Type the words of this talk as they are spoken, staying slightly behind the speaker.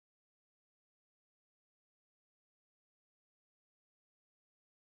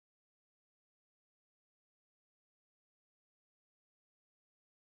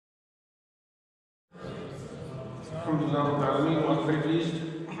Alhamdulillah Rabbil Alameen. We are very pleased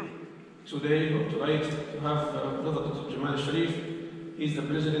today or tonight to have Brother Dr. Jamal Sharif. He is the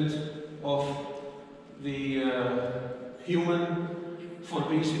president of the Human for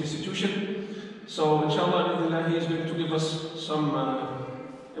Peace Institution. So inshallah he is going to give us some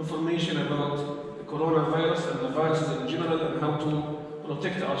information about the coronavirus and the viruses in general and how to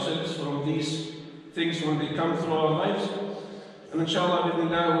protect ourselves from these things when they come through our lives. And inshallah we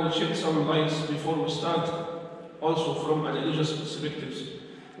will shed some lights before we start, also from a religious perspective.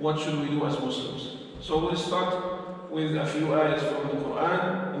 What should we do as Muslims? So we'll start with a few ayahs from the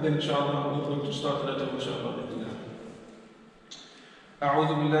Quran, and then inshallah we're going to start later inshallah. أعوذ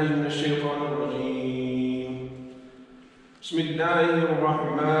بالله من الشيطان الرجيم. بسم الله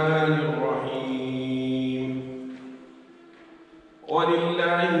الرحمن الرحيم.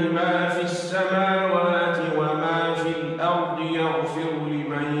 ولله ما في السماوات وما في الأرض يغفر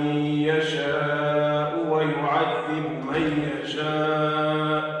لمن يشاء ويعذب من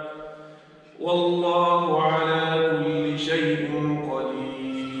يشاء والله على كل شيء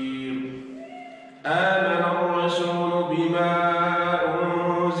قدير. آمن الرسول بما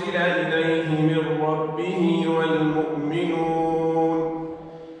أنزل إليه من ربه والمؤمنون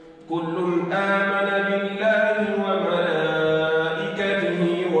كل آمن بالله وملائكته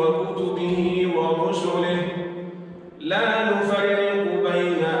وكتبه ورسله لا نفرق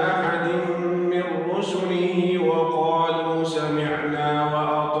بين أحد من رسله وقالوا سمعنا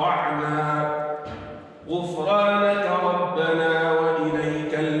وأطعنا غفرانك ربنا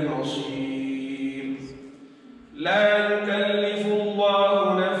وإليك المصير. لا يكلف الله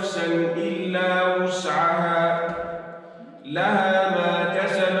نفسا إلا وسعها لها ما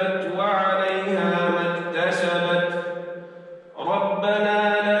كسبت وعليها ما اكتسبت ربنا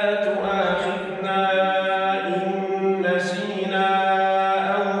لا تؤاخذنا إن نسينا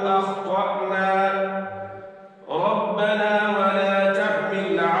أو أخطأنا ربنا ولا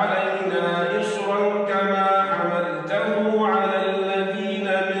تحمل علينا إصرا كما حملته على الذين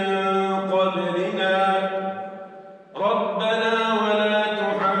من قبلنا ربنا ولا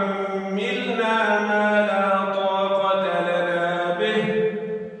تحملنا ما لا طاقة لنا به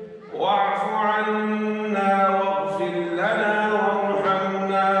واعف عنا واغفر لنا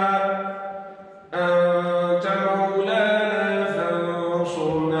وارحمنا أنت مولانا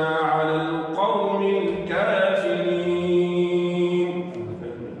فانصرنا على القوم الكافرين.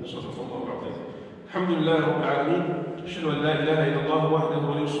 صدق الله العظيم. الحمد لله رب العالمين. أشهد أن لا إله إلا الله وحده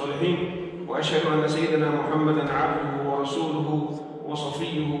ولي الصالحين وأشهد أن سيدنا محمدا عبده ورسوله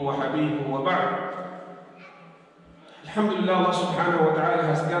وصفيه وحبيبه وبعد. Alhamdulillah, Allah subhanahu wa ta'ala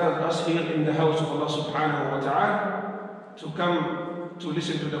has gathered us here in the house of Allah subhanahu wa ta'ala to come to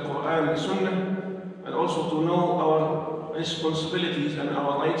listen to the Quran and Sunnah and also to know our responsibilities and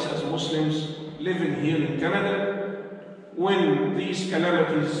our rights as Muslims living here in Canada. When these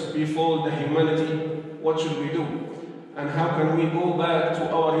calamities befall the humanity, what should we do? And how can we go back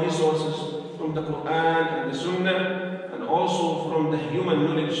to our resources from the Quran and the Sunnah and also from the human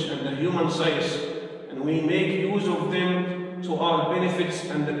knowledge and the human science, and we make use of them to our benefits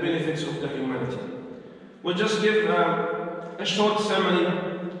and the benefits of the humanity. We'll just give a short summary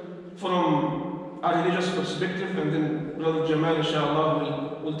from a religious perspective, and then Brother Jamal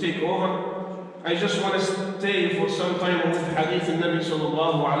inshallah will take over. I just want to stay for some time with Hadith al-Nabi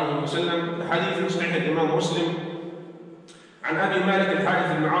sallallahu alayhi wa sallam, the Hadith in Sahih al-Imam Muslim عن أبي مالك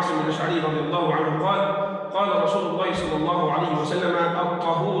الحارث بن عاصم الأشعري رضي الله عنه قال قال رسول الله صلى الله عليه وسلم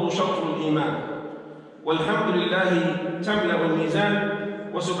الطهور شطر الإيمان والحمد لله تملأ الميزان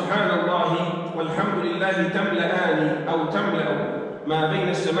وسبحان الله والحمد لله تملأان أو تملأ ما بين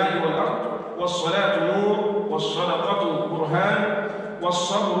السماء والأرض والصلاة نور والصدقة برهان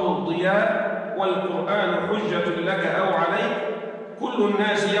والصبر ضياء والقرآن حجة لك أو عليك كل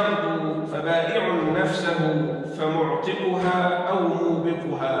الناس يغدو فبائع نفسه فمعتقها أو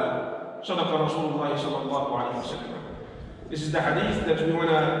موبقها. صدق رسول الله صلى الله عليه وسلم. This is the hadith that we want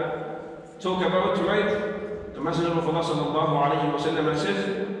to talk about tonight. The Messenger of Allah صلى الله عليه وسلم says,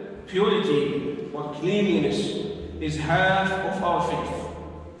 purity or cleanliness is half of our faith.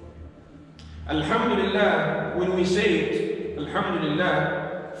 Alhamdulillah, when we say it,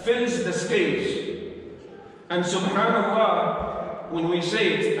 Alhamdulillah fills the scales. And Subhanallah, when we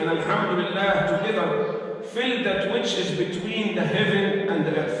say it, and Alhamdulillah together, fill that which is between the heaven and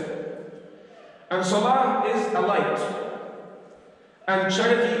the earth. And Salah is a light, and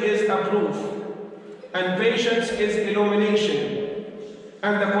charity is a proof, and patience is illumination,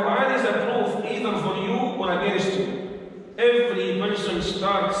 and the Quran is a proof either for you or against you. Every person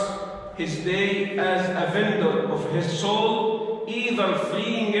starts his day as a vendor of his soul, either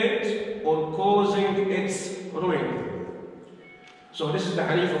freeing it or causing its ruin. So this is the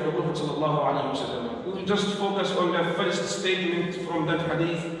hadith of the Prophet sallallahu alaihi wasallam. We will just focus on the first statement from that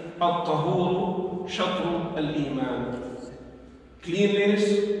hadith: "At-tahuru shatru al-iman." Cleanliness,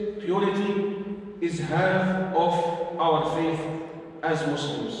 purity, is half of our faith as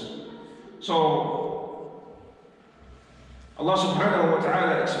Muslims. So Allah subhanahu wa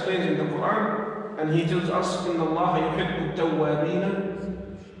ta'ala explains in the Quran, and He tells us, إِنَّ اللَّهَ يُحِبُّ التَّوَّابِينَ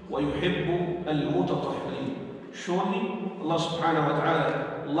وَيُحِبُّ الْمُتَطَهِّرِينَ. Surely Allah subhanahu wa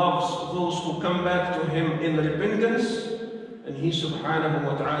ta'ala loves those who come back to Him in repentance, and He subhanahu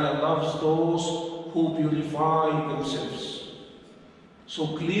wa ta'ala loves those who purify themselves.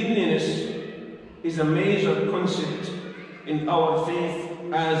 So cleanliness is a major concept in our faith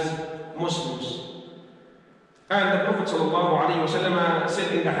as Muslims. And the Prophet ﷺ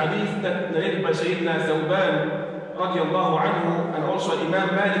said in the hadith that narrated by Sayyidina Thawban radiallahu anhu, and also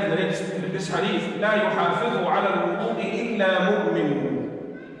Imam Malik narrated this hadith: لا يحافظ على الوضوء إلا مؤمن.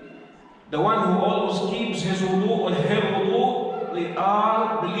 The one who always keeps his wudu or her wudu, they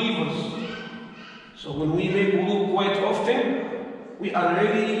are believers. So when we make wudu quite often, we are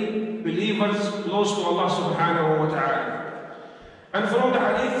really believers close to Allah subhanahu wa ta'ala. And from the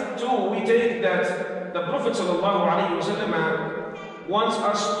hadith too, we take that the Prophet sallallahu alayhi wa sallam wants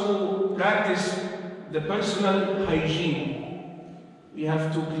us to practice the personal hygiene. We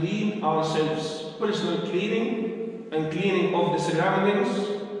have to clean ourselves. Personal cleaning and cleaning of the surroundings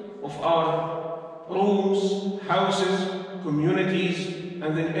of our rooms, houses, communities,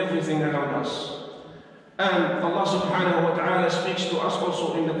 and then everything around us. And Allah subhanahu wa ta'ala speaks to us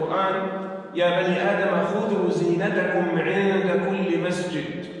also in the Quran, يَا بَنِي آدَمَ خُذُوا زِينَتَكُمْ عِنْدَ كُلِّ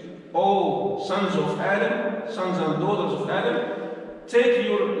مَسْجِدٍ. O sons of Adam, sons and daughters of Adam, take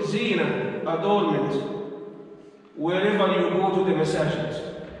your zina, adornment, wherever you go to the masajid.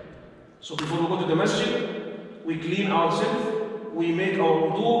 So before we go to the masjid, we clean ourselves, we make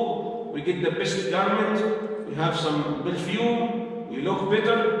our wudu, we get the best garment, we have some perfume, we look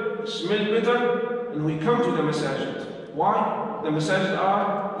better, smell better, and we come to the masajid. Why? The masajid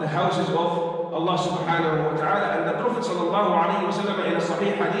are the houses of Allah subhanahu wa ta'ala, and the Prophet sallallahu alayhi wa sallam in a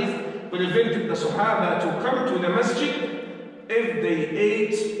sahih hadith prevented the Sahaba to come to the masjid if they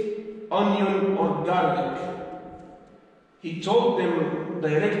ate onion or garlic. He told them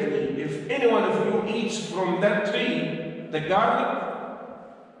directly, if any one of you eats from that tree, the garlic,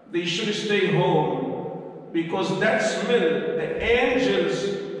 they should stay home, because that smell, the angels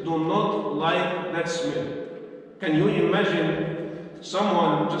do not like that smell. Can you imagine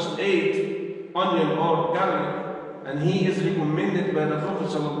someone just ate onion or garlic, and he is recommended by the Prophet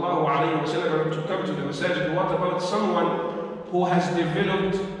ﷺ to come to the masajid? What about someone who has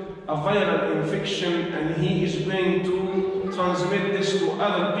developed a viral infection and he is going to transmit this to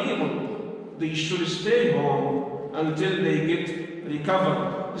other people? They should stay home until they get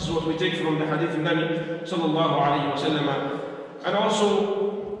recovered. This is what we take from the hadith of Nabi ﷺ. And also,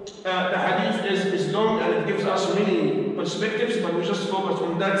 the hadith is long and it gives us many perspectives, but we just focus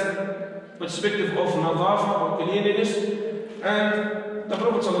on that perspective of nadafa or cleanliness. And the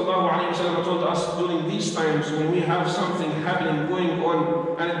Prophet ﷺ told us during these times when we have something happening, going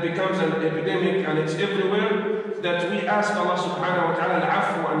on, and it becomes an epidemic and it's everywhere, that we ask Allah subhanahu wa ta'ala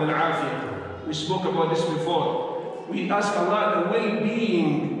al-afu and al-afiyah. We spoke about this before. We ask Allah the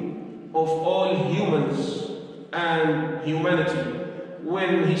well-being of all humans and humanity.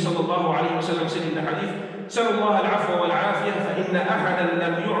 When he sallallahu alayhi wa sallam said in the hadith, سَلُوا اللَّهَ الْعَفْوَ وَالْعَافِيَةَ فَإِنَّ أَحَدًا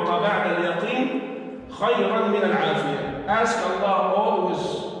لَمْ يُعْطَ بَعْدَ الْيَقِينِ خَيْرًا مِنَ الْعَافِيَةِ. Ask Allah always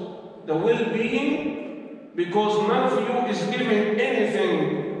the well-being, because none of you is given anything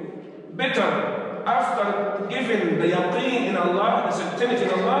better after giving the yaqeen in Allah, the certainty in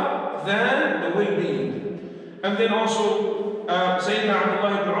Allah, than the well-being. And then also Sayyidina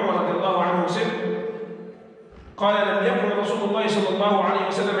Abdullah ibn Umar radiallahu anhu said, قال لم يكن رسول الله صلى الله عليه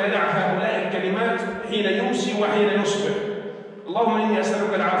وسلم يدع هؤلاء الكلمات حين يمسي وحين يصبح. اللهم إني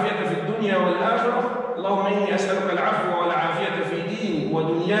أسألك العافية في الدنيا والآخرة. اللهم إني أسألك العفو والعافية في ديني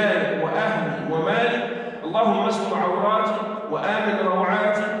ودنياي وأهلي ومالي. اللهم استر عوراتي وآمن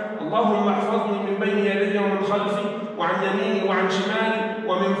روعاتي. اللهم احفظني من بين يدي ومن خلفي وعن يميني وعن شمالي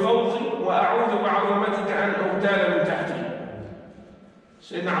ومن فوقي وأعوذ بعظمتك أن أغتال من تحتي.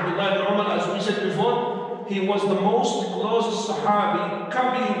 Sayyidina Abdullah ibn Umar, as we said before, he was the most closest Sahabi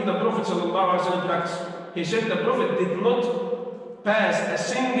copying the Prophet ﷺ practice. He said the Prophet did not pass a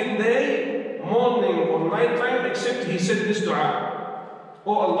single day, morning or night time, except he said this dua: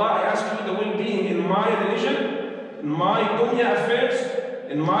 Oh Allah, I ask you the well-being in my religion, in my dunya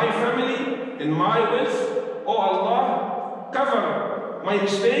affairs, in my family, in my wealth. Oh Allah, cover my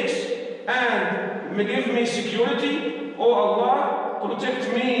mistakes and give me security. Oh Allah,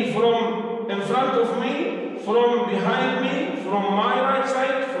 protect me from in front of me, from behind me, from my right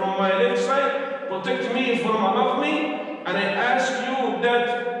side, from my left side. Protect me from above me. And I ask you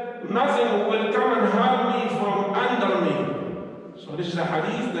that nothing will come and harm me from under me. So this is a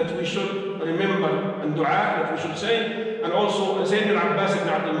hadith that we should remember and dua that we should say. And also Sayyidina Abbas ibn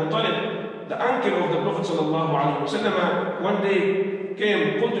Abdul Muttalib, the uncle of the Prophet sallallahu alayhi wa sallam, one day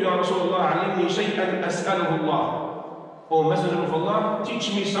came, قلت يا رسول الله علمني شيئا أسأله الله. O Messenger of Allah,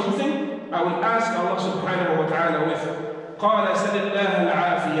 teach me something I will ask Allah subhanahu wa ta'ala with. قال سل الله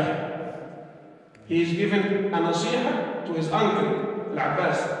العافية. He is given a nasiha to his uncle,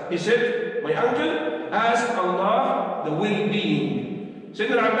 Al-Abbas. He said, my uncle, ask Allah the well-being.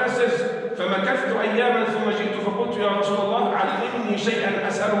 Sayyidina Al-Abbas says, فَمَكَثْتُ أَيَّامًا ثُمَّ جِئْتُ فَقُلْتُ يَا رَسُولَ اللَّهِ عَلِّمْنِي شَيْئًا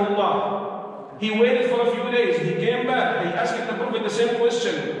أَسْأَلُهُ اللَّهِ. He waited for a few days. He came back. He asked the Prophet the same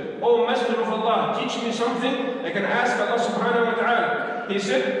question. Oh Messenger of Allah, teach me something I can ask Allah subhanahu wa ta'ala. He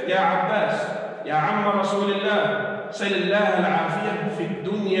said, Ya Abbas, Ya Amma Rasulillah, سَلِ اللَّهَ الْعَافِيَةِ فِي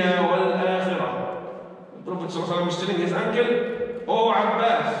الدُّنْيَا وَالْآخِرَةِ. The Prophet ﷺ is telling his uncle, Oh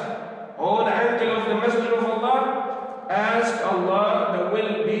Abbas, oh the uncle of the Messenger of Allah, ask Allah the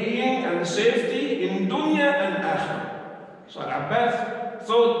well-being and safety in dunya and akhirah. So Abbas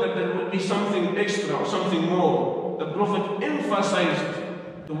thought that there would be something extra or something more. The Prophet emphasized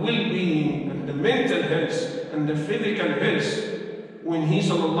the well-being and the mental health and the physical health when he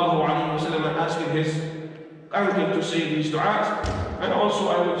sallallahu alayhi wa sallam asked his uncle to say these du'as. And also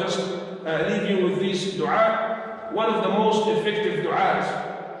I will just leave you with this dua, one of the most effective du'as.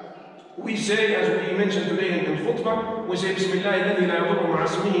 We say, as we mentioned today in khutbah, we say, بسم الله الذي لا يضر مع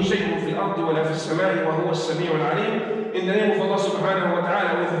اسمه شيء في الأرض ولا في السماء وهو السميع العليم. In the name of Allah subhanahu wa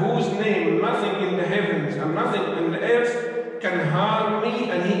ta'ala, with whose name nothing in the heavens and nothing in the earth can harm me,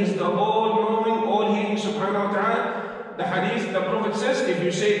 and He is the all-knowing, all-hearing subhanahu wa ta'ala. The hadith, the Prophet says, if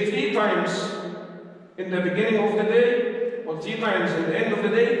you say 3 times in the beginning of the day, or 3 times in the end of the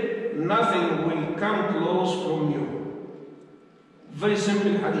day, nothing will come close from you. Very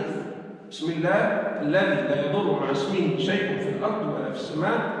simple hadith. بسم الله الذي لا يضر مع اسمه شيء في الأرض ولا في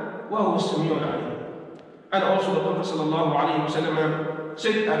السماء وهو السميع العليم. And also the Prophet sallallahu alayhi wa sallam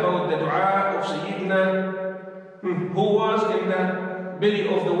said about the dua of Sayyidina who was in the belly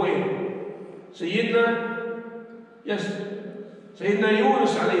of the whale. Sayyidina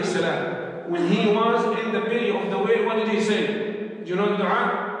Yunus alayhi salam. When he was in the belly of the whale, what did he say? Do you know the dua?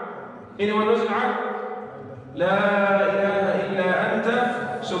 Anyone knows the dua? لا إله إلا أنت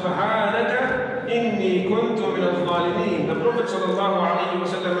سبحانك إني كنت من الظالمين. The Prophet sallallahu alayhi wa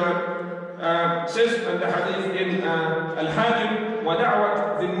sallam says in the hadith in Al-Hakim,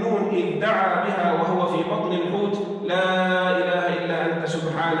 ودعوة ذي النون إذ دعا بها وهو في بطن الحوت لا إله إلا أنت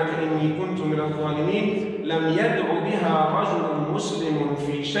سبحانك إني كنت من الظالمين لم يدع بها رجل مسلم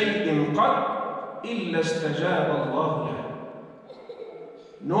في شيء قط إلا استجاب الله له.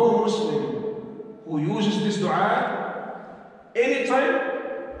 No Muslim who uses this dua anytime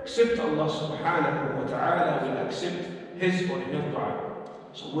except Allah subhanahu wa ta'ala will accept his or her dua.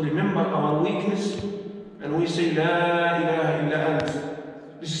 So we remember our weakness and we say La ilaha illa ant.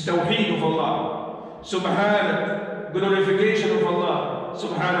 This is tawheed of Allah. Subhanak, glorification of Allah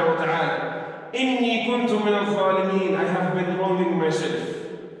subhanahu wa ta'ala. Inni kuntu min al-zalimin, I have been wronging myself.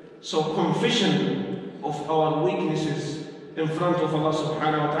 So confession of our weaknesses in front of Allah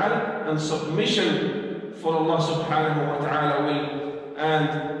subhanahu wa ta'ala and submission for Allah subhanahu wa ta'ala will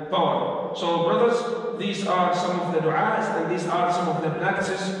and power. So brothers, these are some of the du'as and these are some of the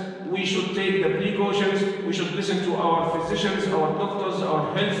practices. We should take the precautions, we should listen to our physicians, our doctors,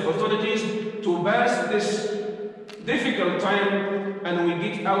 our health authorities to pass this difficult time and we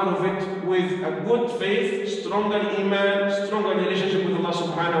get out of it with a good faith, stronger iman, stronger relationship with Allah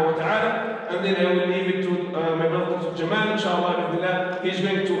subhanahu wa ta'ala. And then I will leave it to my brother Jamal, inshallah, he's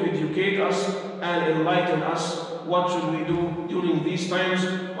going to educate us and enlighten us what should we do during these times.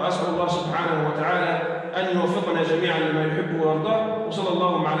 وأسأل الله سبحانه وتعالى أن يوفقنا جميعا لما يحب ويرضاه وصلى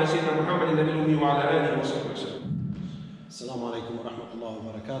الله على سيدنا محمد النبي الأمي وعلى آله وصحبه وسلم. السلام عليكم ورحمة الله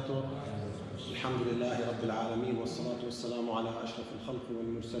وبركاته. الحمد لله رب العالمين والصلاة والسلام على أشرف الخلق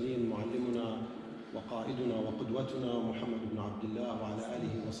والمرسلين معلمنا وقائدنا وقدوتنا محمد بن عبد الله وعلى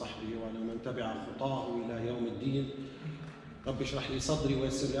آله وصحبه وعلى من تبع خطاه إلى يوم الدين. رب اشرح لي صدري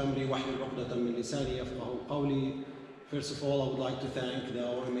ويسر لي أمري واحلل عقدة من لساني يفقهوا قولي. First of all, I would like to thank the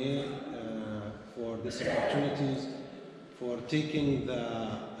OMA for this opportunity, for taking the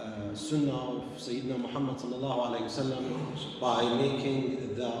Sunnah of Sayyidina Muhammad sallallahu alayhi wa sallam by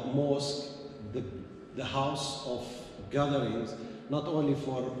making the mosque the house of gatherings not only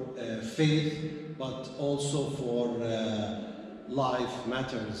for faith, but also for life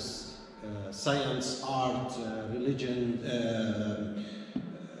matters, science, art, religion,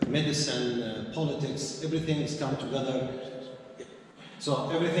 medicine, politics, everything has come together. So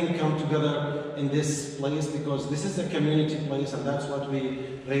everything come together in this place because this is a community place, and that's what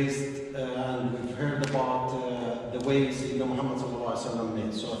we raised and we've heard about the ways Sayyidina Muhammad sallallahu alaihi wasallam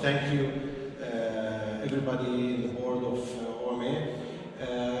made. So thank you everybody in the board of OMA.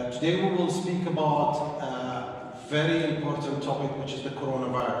 Today we will speak about a very important topic, which is the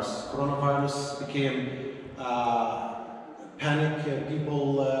coronavirus. Coronavirus became panic.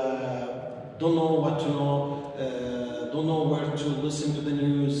 People don't know what to know. Don't know where to listen to the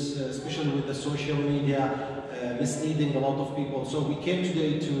news, especially with the social media misleading a lot of people. So we came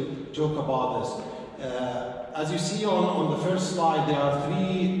today to talk about this. As you see on the first slide, there are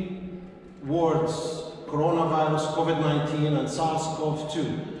three words: coronavirus, COVID-19, and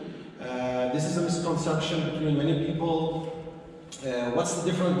SARS-CoV-2. This is a misconception between many people. What's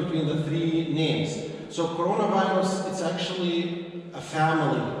the difference between the three names? So coronavirus, it's actually a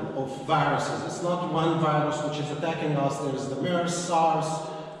family of viruses. It's not one virus which is attacking us. There's the MERS, SARS,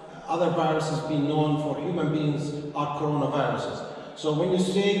 other viruses being known for human beings are coronaviruses. So when you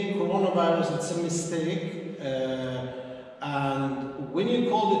say coronavirus, it's a mistake. And when you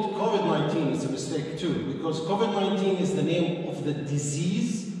call it COVID-19, it's a mistake too, because COVID-19 is the name of the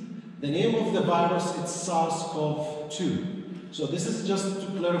disease. The name of the virus is SARS-CoV-2. So this is just to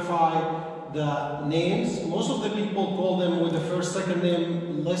clarify the names. Most of the people call them with the first, second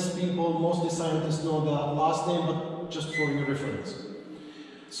name. Less people, mostly scientists, know the last name, but just for your reference.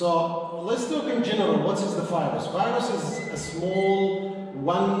 So let's talk in general. What is the virus? Virus is a small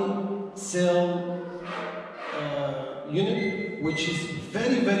one-cell unit which is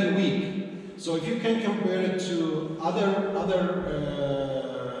very, very weak. So if you can compare it to other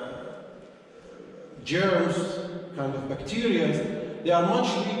germs, kind of bacteria, they are much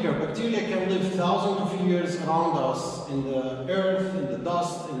weaker. Bacteria can live thousands of years around us, in the earth, in the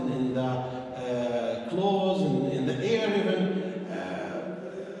dust, in the clothes, in the air even.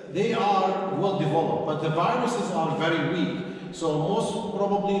 They are well developed, but the viruses are very weak. So most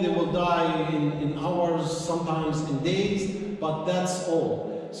probably they will die in hours, sometimes in days, but that's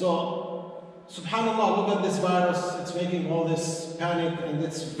all. So subhanAllah, look at this virus. It's making all this panic, and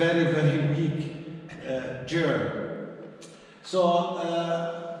it's very, very weak germ. So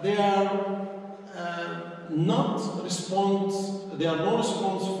they are no response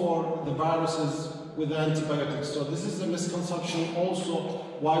for the viruses with antibiotics. So this is a misconception also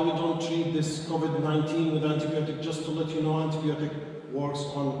why we don't treat this COVID-19 with antibiotic. Just to let you know, antibiotic works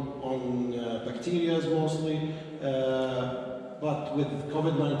on bacteria mostly, but with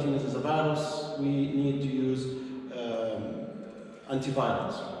COVID-19 as a virus, we need to use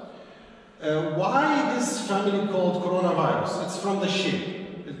antivirals. Why this family called coronavirus? It's from the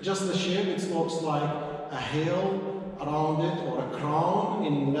shape. It's just the shape. It looks like a hail around it, or a crown.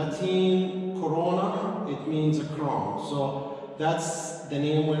 In Latin, corona, it means a crown. So that's the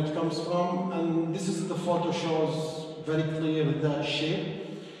name where it comes from. And this is the photo, shows very clear the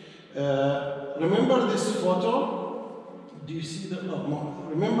shape. Remember this photo? Do you see the? No.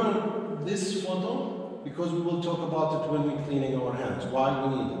 Remember this photo? Because we will talk about it when we're cleaning our hands. Why we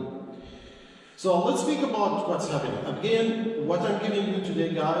need it. So let's speak about what's happening. Again, what I'm giving you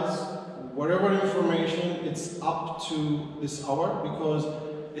today, guys, whatever information, it's up to this hour because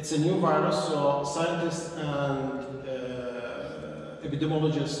it's a new virus. So scientists and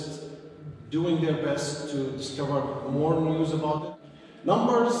epidemiologists doing their best to discover more news about it.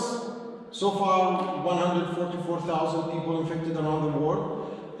 Numbers, so far 144,000 people infected around the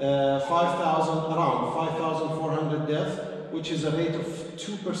world, around 5,400 deaths, which is a rate of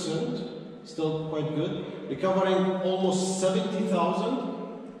 2%. Still quite good. Recovering almost 70,000.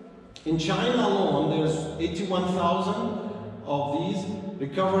 In China alone, there's 81,000 of these.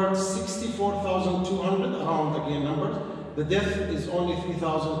 Recovered 64,200, around again numbers. The death is only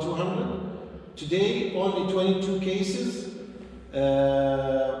 3,200. Today, only 22 cases. As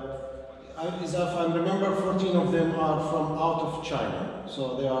if I remember, 14 of them are from out of China.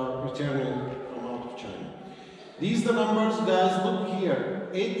 So they are returning from out of China. These are the numbers, guys. Look here.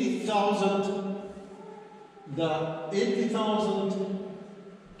 80,000, the 80,000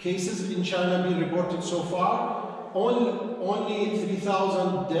 cases in China being reported so far, only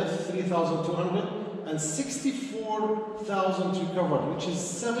 3,000 deaths, 3,200, and 64,000 recovered, which is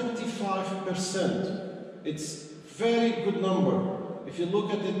 75%. It's very good number. If you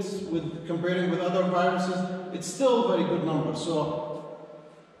look at it with comparing with other viruses, it's still a very good number. So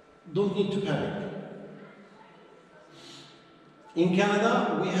don't need to panic. In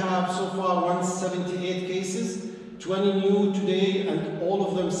Canada, we have so far 178 cases, 20 new today, and all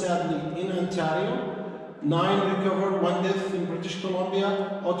of them sadly in Ontario. 9 recovered, 1 death in British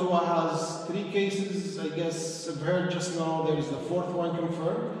Columbia. Ottawa has 3 cases. I guess I've heard just now there is the 4th one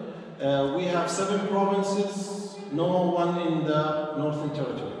confirmed. We have 7 provinces, no one in the Northern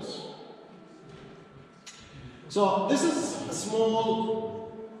Territories. So this is a small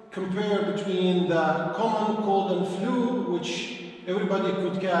compare between the common cold and flu, which everybody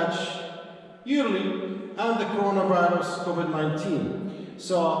could catch yearly, and the coronavirus, COVID-19.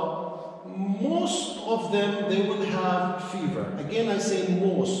 So most of them, they will have fever. Again, I say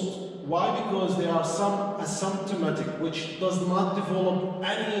most. Why? Because there are some asymptomatic, which does not develop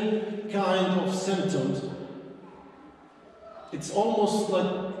any kind of symptoms. It's almost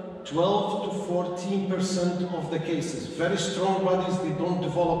like 12 to 14% of the cases. Very strong bodies, they don't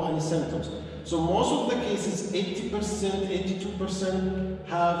develop any symptoms. So most of the cases, 80%, 82%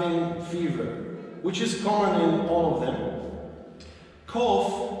 having fever, which is common in all of them.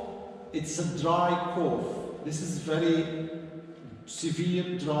 Cough, it's a dry cough. This is very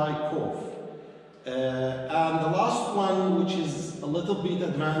severe dry cough. And the last one, which is a little bit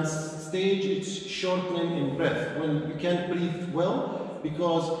advanced stage, it's shortening in breath, when you can't breathe well,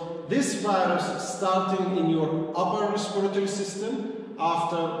 because this virus is starting in your upper respiratory system.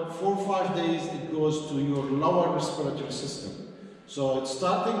 After 4 or 5 days, it goes to your lower respiratory system. So it's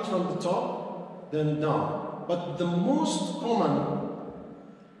starting from the top, then down. But the most common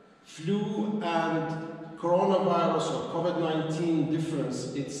flu and coronavirus or COVID-19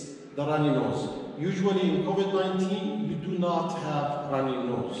 difference, it's the runny nose. Usually in COVID-19, you do not have runny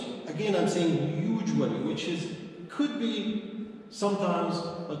nose. Again, I'm saying usually, which is could be sometimes,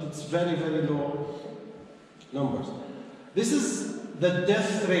 but it's very, very low numbers. This is the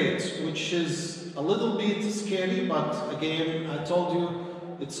death rate, which is a little bit scary, but again, I told you,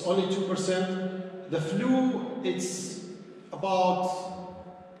 it's only 2%. The flu, it's about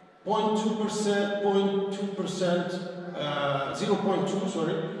 0.2%, 0.2,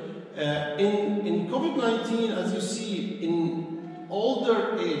 sorry. In COVID-19, as you see, in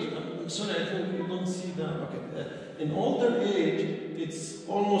older age, I'm sorry, I think you don't see that, okay. In older age, it's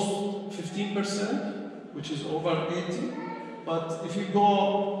almost 15%, which is over 80. But if you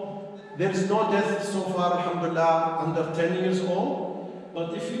go, there is no death so far, alhamdulillah, under 10 years old.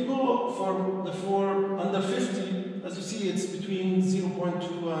 But if you go for under 50, as you see, it's between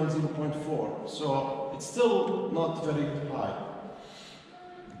 0.2 and 0.4. So it's still not very high.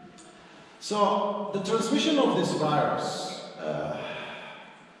 So the transmission of this virus,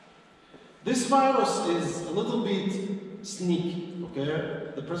 is a little bit sneaky,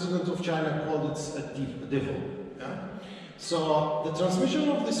 okay? The president of China called it a devil, yeah? So the transmission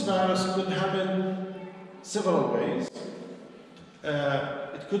of this virus could happen several ways.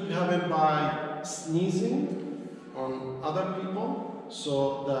 It could happen by sneezing on other people,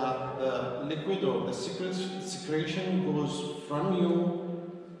 so the liquid or the secretion goes from you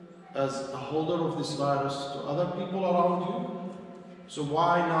as a holder of this virus to other people around you. So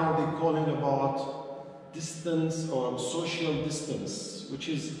why now they're calling about distance or social distance, which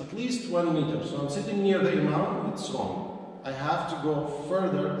is at least 1 meter. So I'm sitting near the imam, it's wrong. I have to go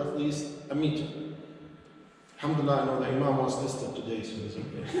further, at least a meter. Alhamdulillah, I know the imam was tested today, so it's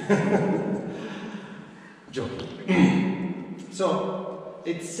okay. Joking. So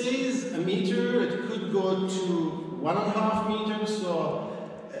it says a meter, it could go to 1.5 meters, so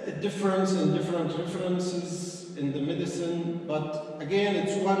a difference in different references in the medicine, but again,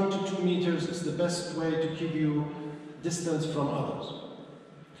 it's 1 to 2 meters is the best way to keep you distance from others.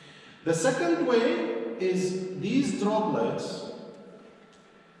 The second way is these droplets,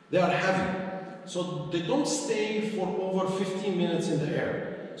 they are heavy, so they don't stay for over 15 minutes in the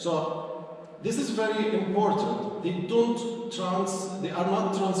air. So this is very important. They are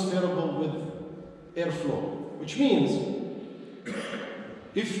not transferable with airflow, which means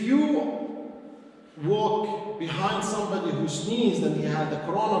if you walk behind somebody who sneezed and he had the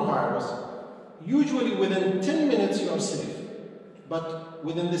coronavirus, usually within 10 minutes you are safe. But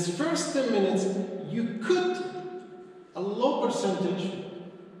within this first 10 minutes, you could, a low percentage,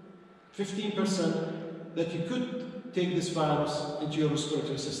 15%, that you could take this virus into your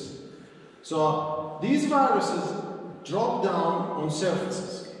respiratory system. So these viruses drop down on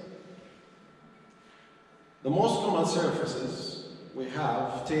surfaces. The most common surfaces we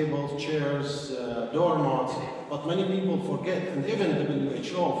have, tables, chairs, doormats, but many people forget, and even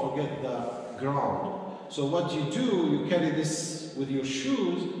WHO forget the ground. So what you do, you carry this with your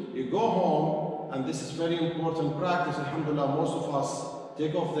shoes, you go home, and this is very important practice. Alhamdulillah, most of us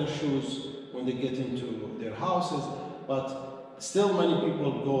take off their shoes when they get into their houses, but still many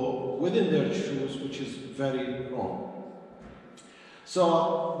people go within their shoes, which is very wrong.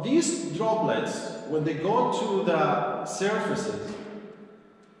 So these droplets, when they go to the surfaces,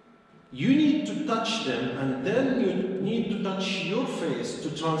 you need to touch them, and then you need to touch your face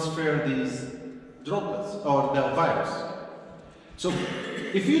to transfer these droplets or the virus. So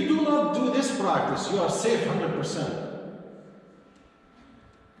if you do not do this practice, you are safe 100%.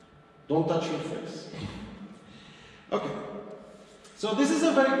 Don't touch your face. Okay. So this is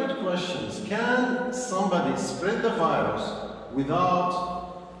a very good question. Can somebody spread the virus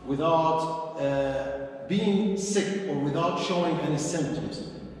without being sick or without showing any symptoms?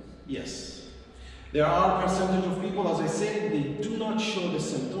 Yes. There are a percentage of people, as I said, they do not show the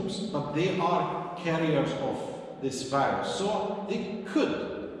symptoms, but they are carriers of this virus. So they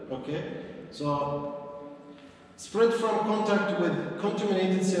could, okay? So spread from contact with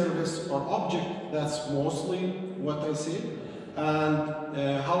contaminated surface or object, that's mostly what I see.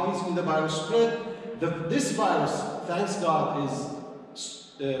 And how easily the virus spread. This virus, thanks God, is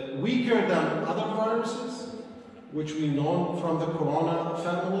weaker than other viruses, which we know from the corona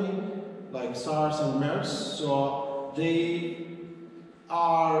family, like SARS and MERS. So they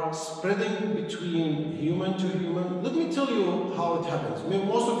are spreading between human to human. Let me tell you how it happens. I mean,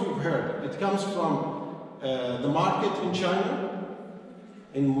 most of you have heard. It comes from the market in China,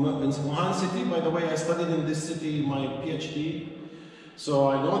 in Wuhan city. By the way, I studied in this city my PhD, so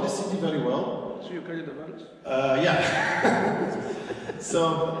I know this city very well. So you carry the virus? Yeah.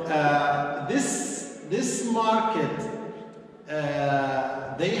 So this market,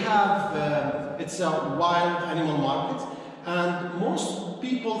 they have, it's a wild animal market, and most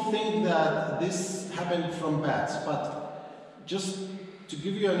people think that this happened from bats, but just to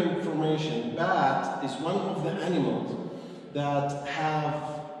give you an information, bat is one of the animals that have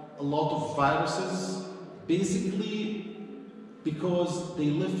a lot of viruses, basically because they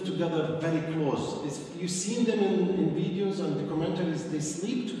live together very close. You've seen them in videos and documentaries, they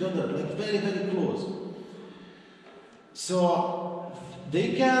sleep together, like very, very close. So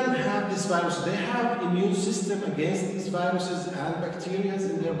they can have this virus, they have immune system against these viruses and bacteria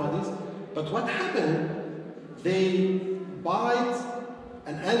in their bodies, but what happened, they bite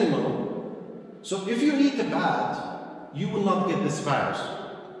an animal, so if you eat a bat, you will not get this virus,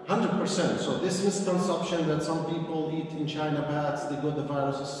 100%. So this misconception that some people eat in China bats, they got the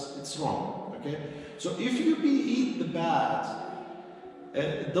virus, it's wrong, okay? So if you eat the bat,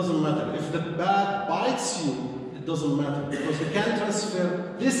 it doesn't matter. If the bat bites you, it doesn't matter, because it can't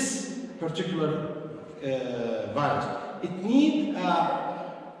transfer this particular virus. It needs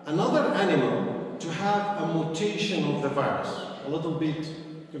another animal to have a mutation of the virus. A little bit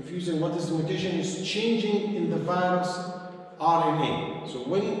confusing. What is the mutation? Is changing in the virus RNA. So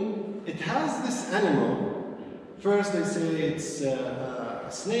when it has this animal, first they say it's a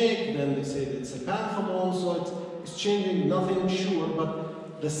snake, then they say it's a panthamon, so it's changing, nothing sure.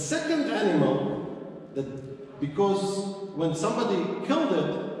 But the second animal, because when somebody killed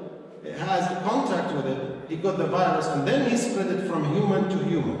it, it has contact with it, he got the virus, and then he spread it from human to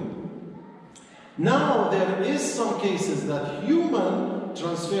human. Now there is some cases that humans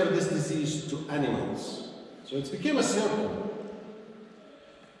transfer this disease to animals. So it's became a circle.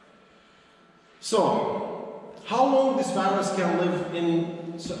 So, how long this virus can live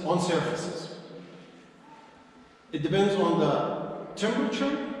on surfaces? It depends on the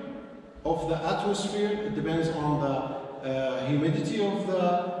temperature of the atmosphere, it depends on the humidity of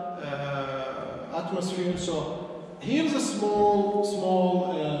the atmosphere. So here's a small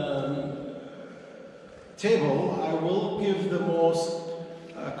table. I will give the most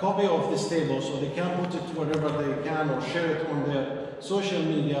copy of this table so they can put it wherever they can or share it on their social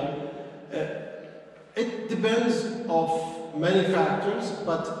media. It depends of many factors,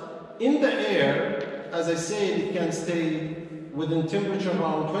 but in the air, as I said, it can stay within temperature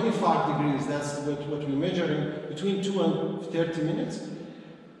around 25 degrees. That's what we're measuring, between 2 and 30 minutes.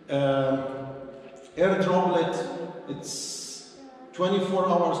 Air droplet, it's 24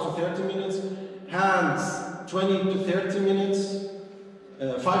 hours to 30 minutes. Hands, 20 to 30 minutes.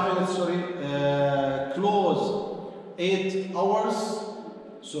 5 minutes, sorry. Clothes, 8 hours.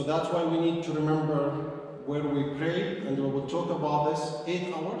 So that's why we need to remember where we pray, and we will talk about this.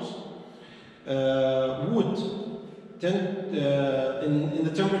 8 hours. Wood, in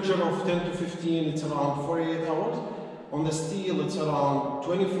the temperature of 10 to 15, it's around 48 hours. On the steel, it's around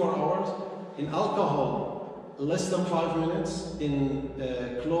 24 hours. In alcohol, less than 5 minutes. In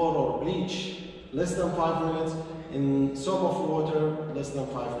chlor or bleach, less than 5 minutes. In soap of water, less than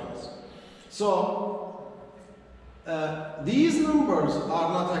 5 minutes. So these numbers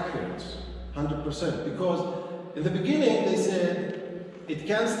are not accurate, 100%, because in the beginning, they said it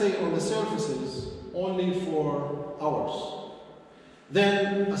can stay on the surfaces only for hours.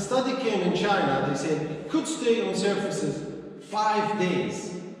 Then a study came in China, they said it could stay on surfaces 5 days.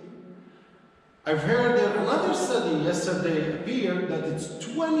 I've heard that another study yesterday appeared that it's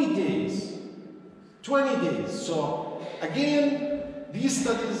 20 days. 20 days. So again, these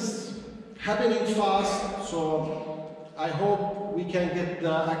studies happening fast, so I hope we can get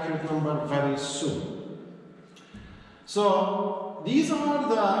the accurate number very soon. So these are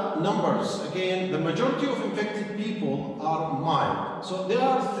the numbers. Again, the majority of infected people are mild. So there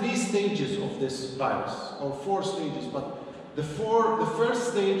are 3 stages of this virus, or 4 stages, but the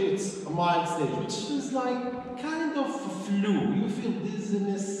first stage, it's a mild stage, which is like kind of a flu. You feel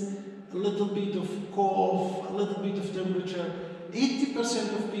dizziness, a little bit of cough, a little bit of temperature.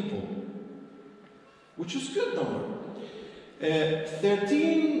 80% of people, which is good number.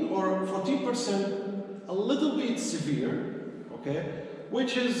 13 or 14%, a little bit severe, okay,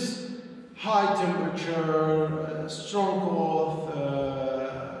 which is high temperature, strong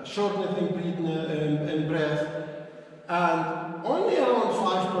cough, shortness in breath, and only around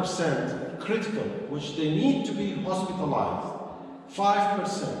 5% critical, which they need to be hospitalized.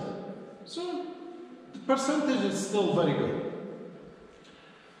 5%. So the percentage is still very good.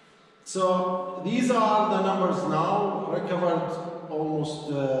 So these are the numbers now, recovered almost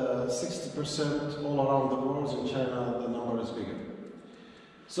 60% all around the world. In China, the number is bigger.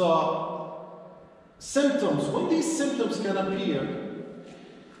 So symptoms, when these symptoms can appear,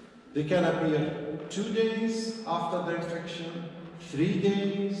 they can appear 2 days after the infection, 3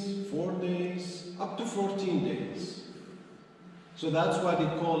 days, 4 days, up to 14 days. So that's why they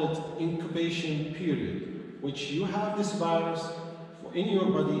call it incubation period, which you have this virus in your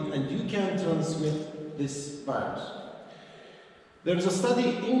body and you can transmit this virus. There is a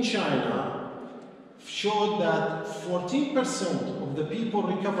study in China showed that 14% of the people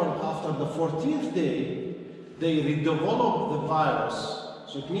recovered after the 14th day, they redeveloped the virus.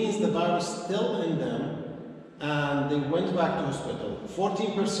 So it means the virus is still in them and they went back to hospital.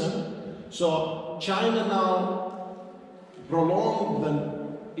 14%. So China now prolonged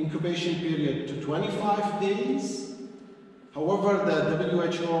the incubation period to 25 days. However, the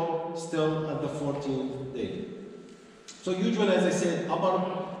WHO still at the 14th day. So usually, as I said, upper,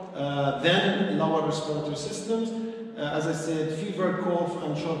 then lower respiratory systems. As I said, fever, cough,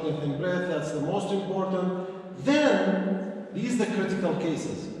 and shortness in breath, that's the most important. Then, these are the critical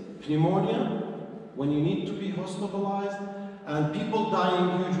cases. Pneumonia, when you need to be hospitalized, and people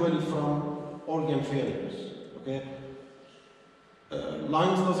dying usually from organ failures, okay?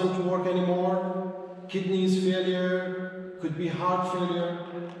 Lungs doesn't work anymore, kidneys failure, could be heart failure,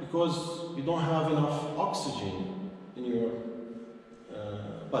 because you don't have enough oxygen in your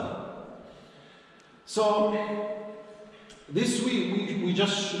body. So, this week we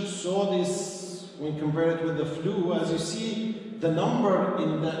just saw this when compared with the flu. As you see, the number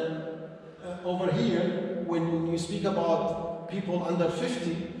in the over here, when you speak about people under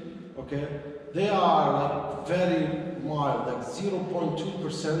 50, okay, they are like very mild, like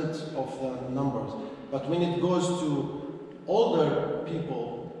 0.2% of the numbers. But when it goes to older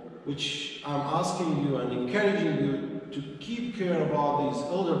people, which I'm asking you and encouraging you to keep care about these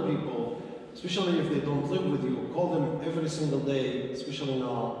older people, especially if they don't live with you, call them every single day, especially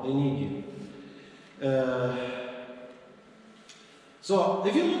now, they need you. So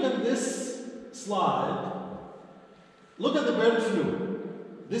if you look at this slide, look at the bird flu.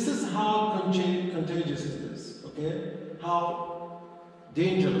 This is how contagious it is, okay? How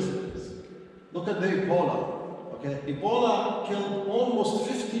dangerous it is. Look at the Ebola. Okay, Ebola killed almost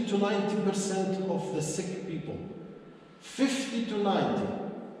 50 to 90% of the sick people. 50 to 90.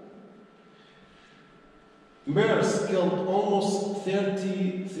 MERS killed almost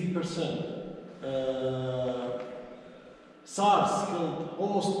 33%. SARS killed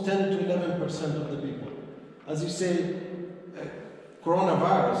almost 10 to 11% of the people. As you say,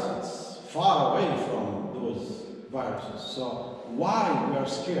 coronavirus, it's far away from those viruses. So why we are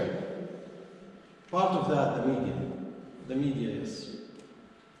scared? Part of that, the media is.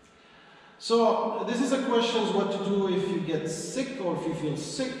 So this is a question, what to do if you get sick or if you feel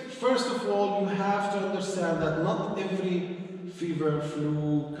sick. First of all, you have to understand that not every fever,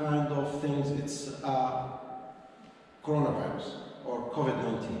 flu kind of things, it's coronavirus or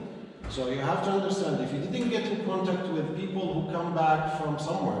COVID-19. So you have to understand, if you didn't get in contact with people who come back from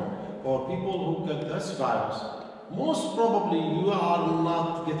somewhere or people who get this virus, most probably you are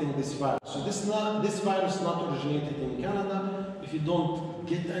not getting this virus. So this virus not originated in Canada. If you don't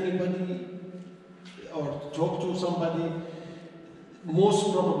get anybody or talk to somebody,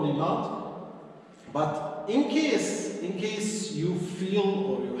 most probably not. But in case you feel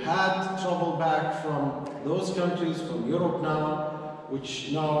or you had travel back from those countries, from Europe now,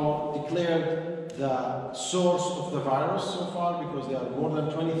 which now declared the source of the virus so far, because there are more than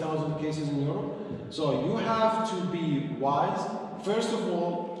 20,000 cases in Europe. So you have to be wise. First of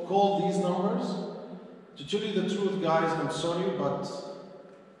all, call these numbers. To tell you the truth, guys, I'm sorry, but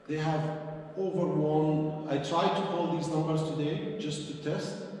they have overwhelmed. I tried to call these numbers today just to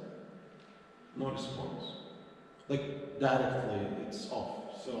test. No response. Like directly, it's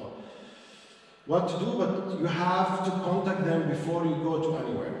off. So what to do? But you have to contact them before you go to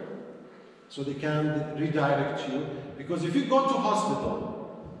anywhere, so they can redirect you. Because if you go to hospital,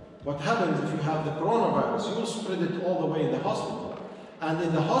 what happens if you have the coronavirus? You will spread it all the way in the hospital. And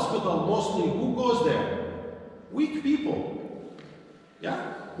in the hospital, mostly who goes there? Weak people.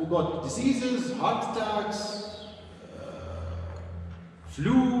 Yeah? Who got diseases, heart attacks,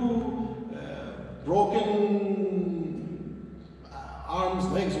 flu, broken arms,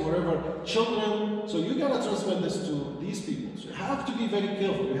 legs, whatever, children. So you gotta transmit this to these people. So you have to be very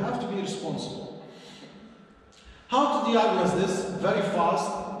careful. You have to be responsible. How to diagnose this? Very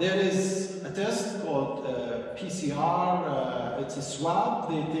fast. There is a test called PCR. It's a swab.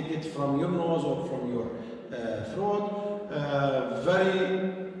 They take it from your nose or from your throat.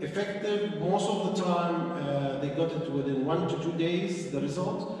 Very effective. Most of the time, they got it within 1 to 2 days, the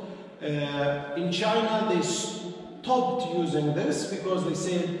result. In China, they stopped using this because they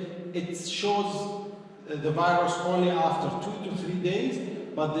said it shows the virus only after 2 to 3 days,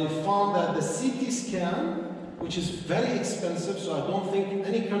 but they found that the CT scan, which is very expensive, so I don't think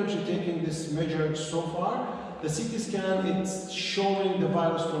any country taking this measure so far, the CT scan, it's showing the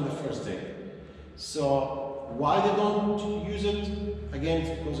virus from the first day. So why they don't use it? Again,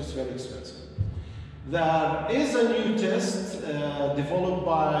 it's because it's very expensive. There is a new test developed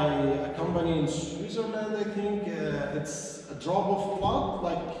by a company in Switzerland, I think. It's a drop of blood,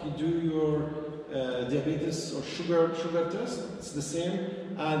 like you do your diabetes or sugar test. It's the same,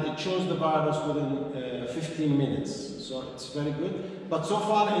 and it shows the virus within 15 minutes. So it's very good. But so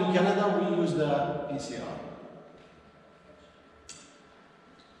far in Canada, we use the PCR.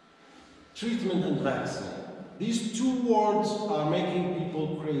 Treatment and vaccine. These two words are making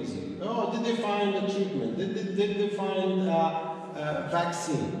people crazy. Oh, did they find a treatment? Did they find a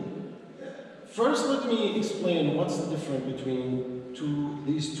vaccine? First, let me explain what's the difference between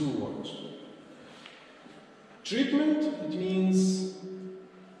these two words. Treatment, it means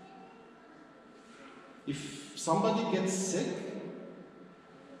if somebody gets sick,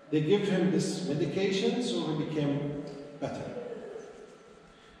 they give him this medication so he became better.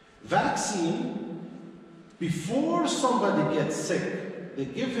 Vaccine, before somebody gets sick, they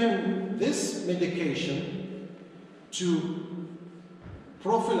give him this medication to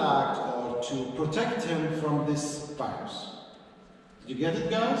prophylact or to protect him from this virus. Did you get it,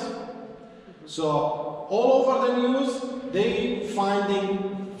 guys? So all over the news, they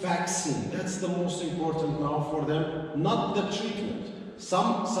finding vaccine. That's the most important now for them, not the treatment.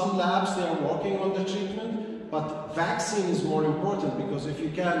 Some labs, they are working on the treatment, but vaccine is more important, because if you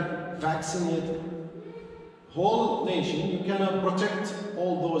can vaccinate whole nation, you cannot protect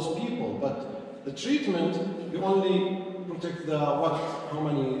all those people. But the treatment, you only protect the how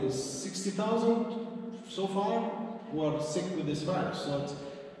many? 60,000 so far who are sick with this virus. So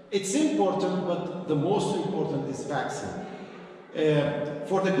it's important, but the most important is vaccine.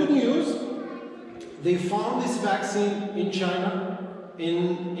 For the good news, they found this vaccine in China,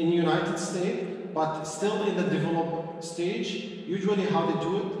 in United States, but still in the developed stage. Usually how they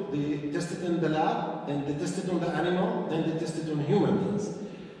do it, they test it in the lab, then they test it on the animal, then they test it on human beings.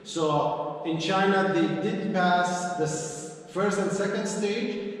 So in China, they did pass the first and second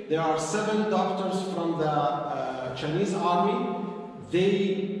stage. There are 7 doctors from the Chinese army.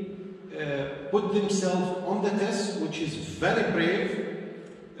 They put themselves on the test, which is very brave.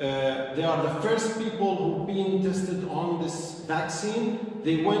 They are the first people who've been tested on this vaccine.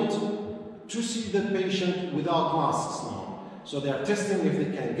 They went to see the patient without masks now. So they are testing if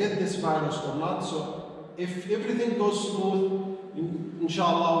they can get this virus or not. So if everything goes smooth,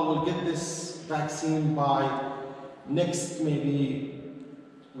 inshallah, we'll get this vaccine by next maybe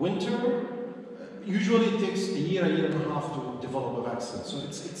winter. Usually it takes a year and a half to develop a vaccine. So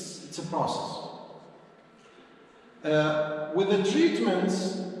it's a process. With the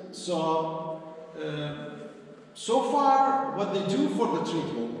treatments, so far what they do for the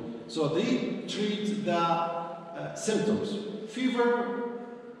treatment, so they treat the symptoms, fever,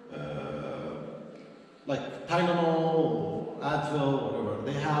 like Tylenol, Advil, whatever.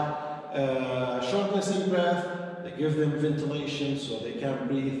 They have shortness in breath. They give them ventilation so they can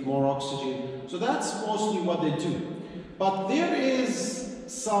breathe more oxygen. So that's mostly what they do. But there is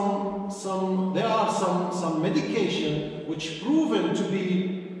some medication which proven to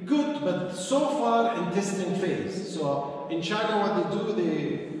be good, but so far in testing phase. So in China, what they do,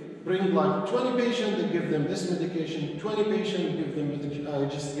 they bring like 20 patients, they give them this medication, 20 patients, give them medication. I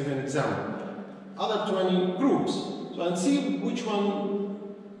just give an example. Other 20 groups. So and see which one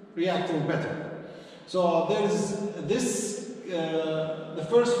reacting better. So there's this, the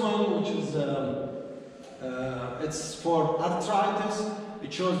first one, which is it's for arthritis.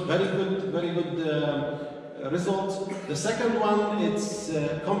 It shows very good results. The second one, it's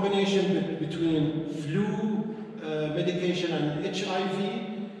a combination between flu medication and HIV.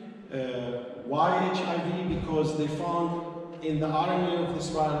 Why HIV? Because they found in the RNA of this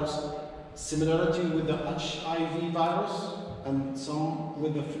virus similarity with the HIV virus and some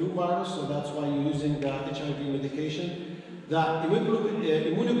with the flu virus, so that's why you're using the HIV medication. The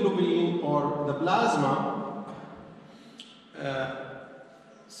immunoglobulin or the plasma,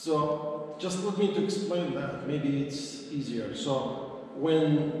 so just let me to explain that, maybe it's easier. So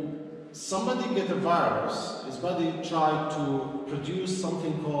when somebody gets a virus, his body tries to produce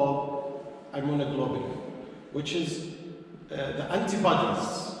something called immunoglobulin, which is the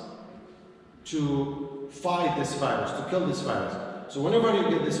antibodies to fight this virus, to kill this virus. So whenever you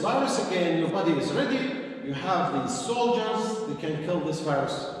get this virus again, your body is ready, you have these soldiers, they can kill this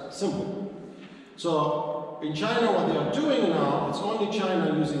virus, simple. So in China, what they are doing now, it's only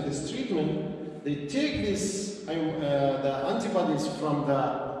China using this treatment, they take this, the antibodies from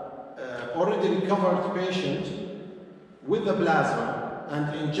the already recovered patient with the plasma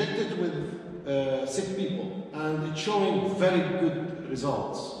and inject it with sick people, and it's showing very good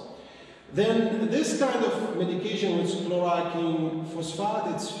results. Then this kind of medication with chloroquine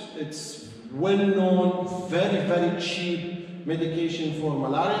phosphate, it's well-known, very cheap medication for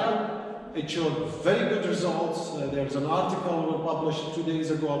malaria. It showed very good results. There's an article published 2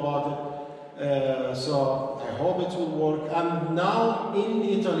 days ago about it. So I hope it will work. And now in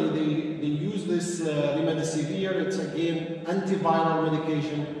Italy, they use this remdesivir. It's again antiviral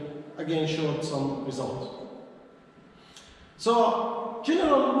medication. Again, showed some results. So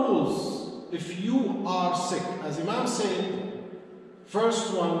general rules. If you are sick, as Imam said,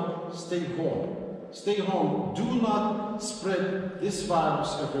 first one, stay home. Stay home. Do not spread this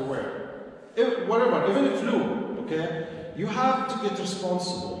virus everywhere. Wherever, even flu, okay? You have to get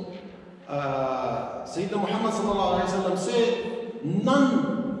responsible. Sayyidina Muhammad sallallahu alayhi wa sallam said,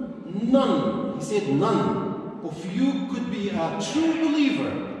 none, he said none of you could be a true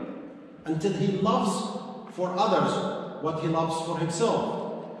believer until he loves for others what he loves for himself.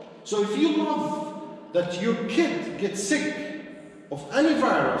 So if you love that your kid gets sick of any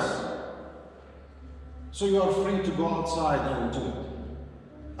virus, so you are free to go outside and do it.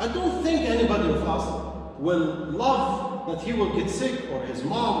 I don't think anybody of us will love that he will get sick, or his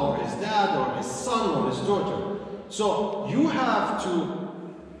mom, or his dad, or his son, or his daughter. So you have to,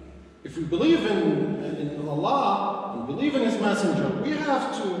 if we believe in Allah and believe in His Messenger, we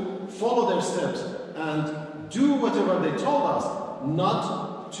have to follow their steps and do whatever they told us,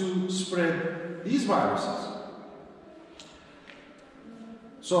 not to spread these viruses.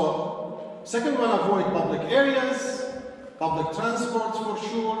 So, second one, avoid public areas, public transport for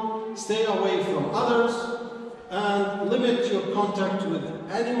sure, stay away from others, and limit your contact with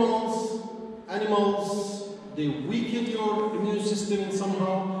animals. Animals, they weaken your immune system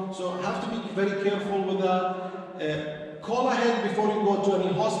somehow, so have to be very careful with that. Call ahead before you go to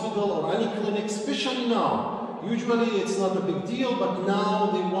any hospital or any clinic, especially now. Usually it's not a big deal, but now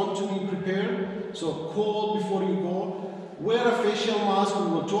they want to be prepared. So call before you go. Wear a facial mask. We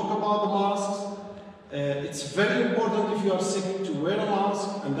will talk about the masks. It's very important if you are sick to wear a mask,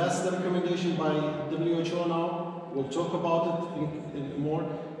 and that's the recommendation by WHO now. We'll talk about it in more.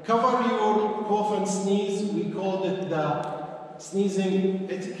 Cover your cough and sneeze. We called it the sneezing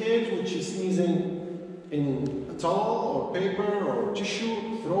etiquette, which is sneezing in a towel or paper or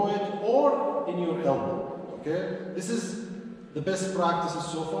tissue, throw it, or in your elbow. Okay? This is the best practices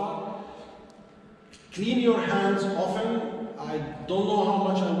so far. Clean your hands often. I don't know how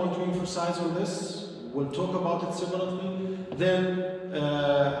much I want to emphasize on this. We'll talk about it separately. Then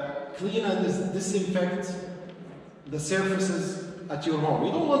clean and disinfect the surfaces at your home.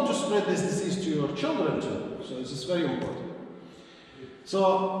 You don't want to spread this disease to your children too. So this is very important.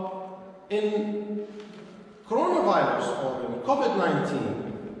 So in coronavirus or in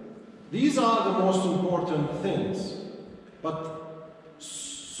COVID-19, these are the most important things. But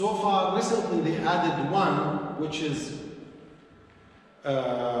so far, recently they added one, which is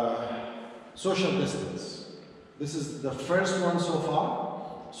social distance. This is the first one so far.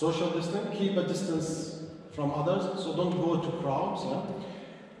 social distance, keep a distance from others, so don't go to crowds.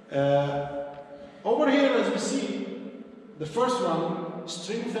 Over here, as we see, the first one,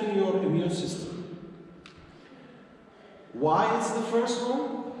 strengthen your immune system. Why it's the first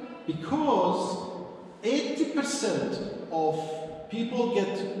one? Because 80% of people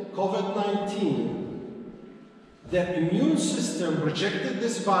get COVID-19, their immune system rejected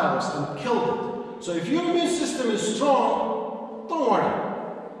this virus and killed it. So if your immune system is strong, don't worry.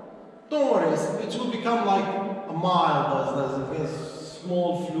 Don't worry, it will become like a mild, as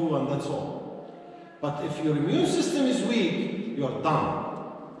small flu, and that's all. But if your immune system is weak, you're done.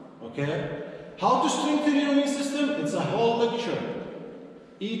 Okay? How to strengthen your immune system? It's a whole lecture.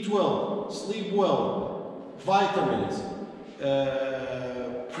 Eat well, sleep well, vitamins,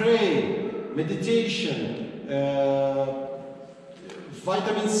 pray, meditation,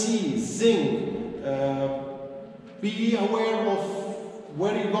 vitamin C, zinc, be aware of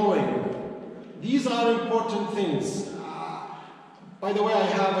where you're going. These are important things. By the way, I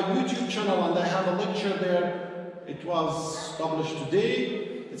have a YouTube channel and I have a lecture there. It was published today.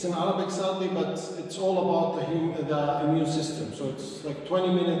 It's in Arabic sadly, but it's all about the immune system. So it's like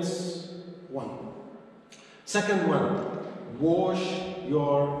 20 minutes, one. Second one, wash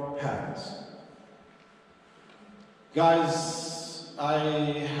your hands. Guys, I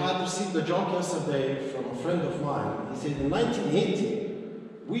had received a joke yesterday from a friend of mine. He said in 1980,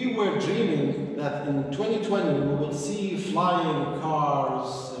 we were dreaming that in 2020 we will see flying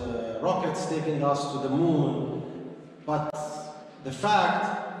cars, rockets taking us to the moon. But the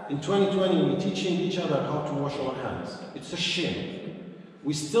fact, in 2020 we're teaching each other how to wash our hands. It's a shame.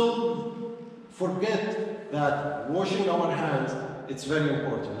 We still forget that washing our hands, it's very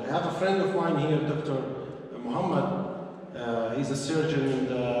important. I have a friend of mine here, Dr. Muhammad. He's a surgeon in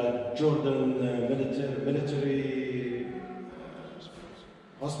the Jordan military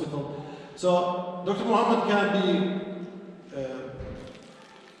hospital. So Dr. Muhammad can be,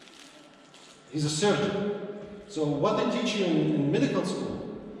 he's a surgeon. So what they teach you in medical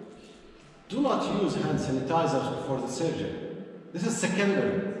school, do not use hand sanitizers before the surgery. This is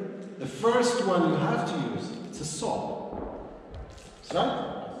secondary. The first one you have to use, it's a soap.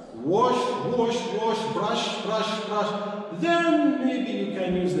 Right? Wash, wash, wash, brush, brush, brush. Then maybe you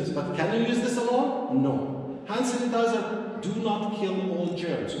can use this. But can you use this alone? No. Hand sanitizer do not kill all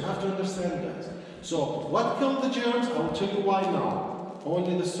germs. You have to understand that. So what killed the germs? I will tell you why now.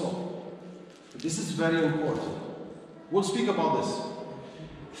 Only the soap. This is very important. We'll speak about this.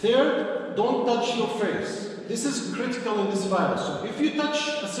 Third, don't touch your face. This is critical in this virus. So if you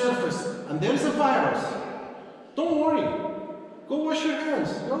touch a surface and there is a virus, don't worry. Go wash your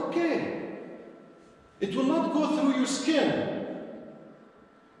hands. You're okay. It will not go through your skin,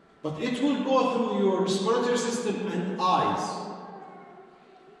 but it will go through your respiratory system and eyes.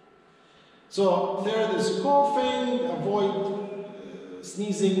 So third is coughing, avoid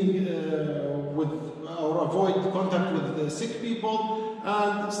sneezing or avoid contact with sick people,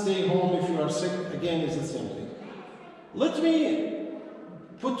 and stay home if you are sick. Again, it's the same thing. Let me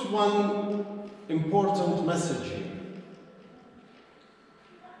put one important message here.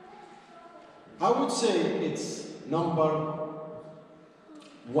 I would say it's number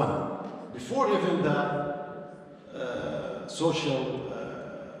one, before even the social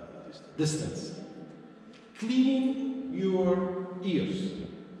distance. Clean your ears.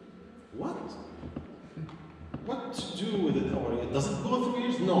 What? What to do with it over here? Does it go through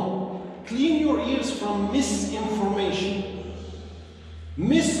ears? No. Clean your ears from misinformation.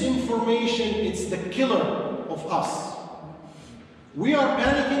 Misinformation, it's the killer of us. We are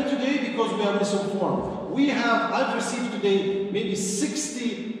panicking today because we are misinformed. I've received today maybe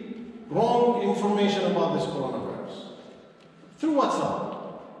 60 wrong information about this coronavirus. Through WhatsApp,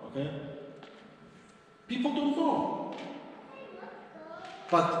 okay? People don't know.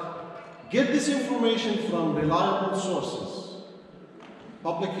 But get this information from reliable sources.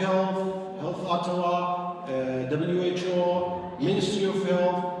 Public Health, Health Ottawa, WHO, Ministry of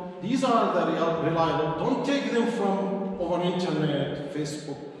Health. These are the reliable. Don't take them from over internet,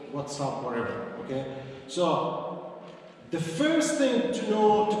 Facebook, WhatsApp, whatever, okay? So, the first thing to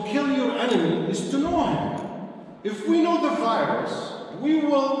know, to kill your enemy, is to know him. If we know the virus, we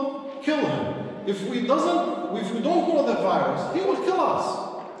will kill him. If we don't know the virus, he will kill us.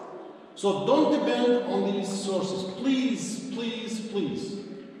 So don't depend on these sources. Please, please, please.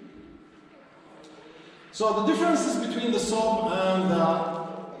 So the differences between the soap and the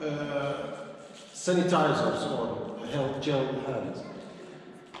sanitizers or health gel hands.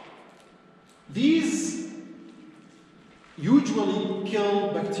 These usually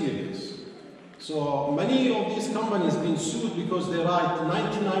kill bacteria. So many of these companies been sued because they write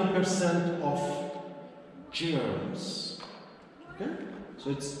 99% of germs. Okay? So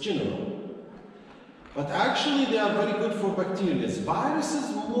it's general. But actually they are very good for bacteria.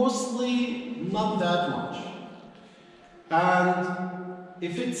 Viruses mostly not that much. And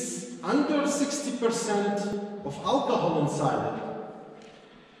if it's under 60% of alcohol inside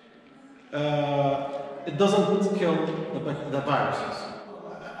it doesn't kill the viruses.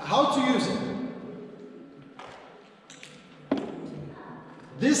 How to use it?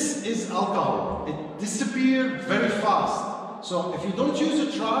 This is alcohol. It disappears very fast. So if you don't use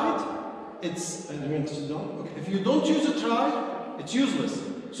it right, it's, if you don't use it right, it's useless.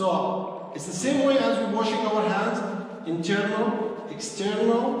 So it's the same way as we're washing our hands, internal,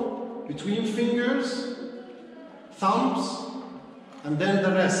 external, between fingers, thumbs, and then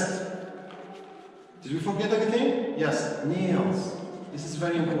the rest. Did we forget anything? Yes, nails. This is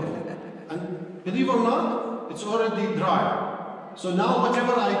very important. And believe it or not, it's already dry. So now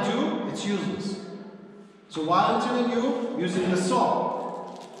whatever I do, it's useless. So why I'm telling you, using the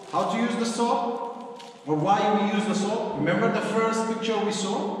soap. How to use the soap? Or why we use the soap? Remember the first picture we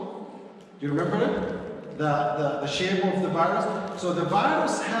saw? Do you remember it? The shape of the virus? So the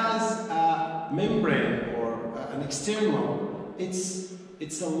virus has a membrane or an external. It's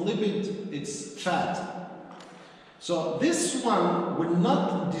a lipid, it's fat. So this one will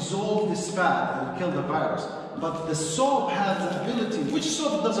not dissolve this fat and kill the virus. But the soap has the ability, which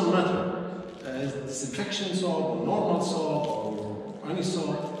soap doesn't matter. Disinfection soap, or normal soap, or any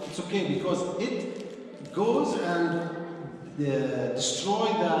soap, it's okay because it goes and destroy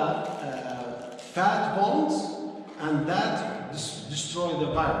the fat bonds and that destroy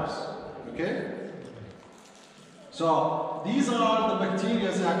the virus, okay? So these are the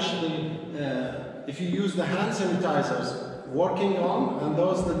bacteria actually, if you use the hand sanitizers, working on, and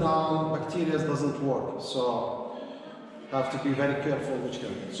those the non-bacteria doesn't work. So have to be very careful which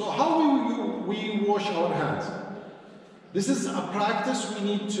chemical. So how will we wash our hands? This is a practice we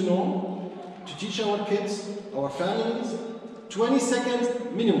need to know to teach our kids, our families. 20 seconds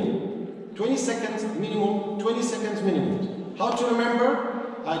minimum. 20 seconds minimum. 20 seconds minimum. How to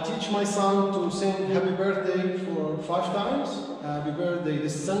remember? I teach my son to sing happy birthday for 5 times. Happy birthday,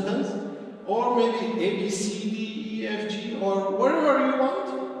 this sentence. Or maybe A, B, C, D, E, F, G, or whatever you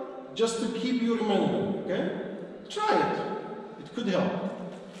want, just to keep you remembering, okay? Try it. It could help.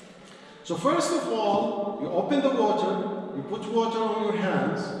 So first of all, you open the water, you put water on your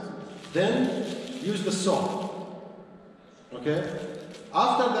hands, then use the soap, okay?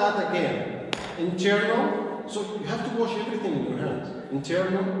 After that again, internal, so you have to wash everything in your hands.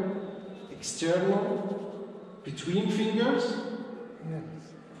 Internal, external, between fingers,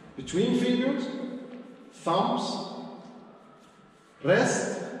 between fingers, thumbs,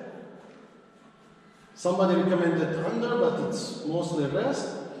 rest. Somebody recommended under, but it's mostly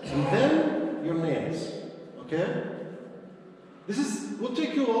rest. And then your nails, okay? This will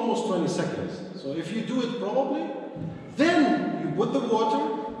take you almost 20 seconds. So if you do it properly, then you put the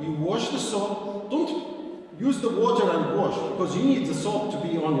water, you wash the soap. Don't use the water and wash, because you need the soap to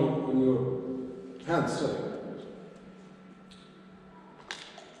be on your hands. Sorry.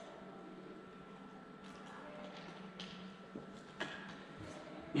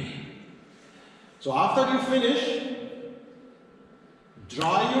 So after you finish,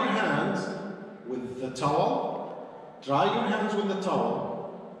 dry your hands with the towel. Dry your hands with the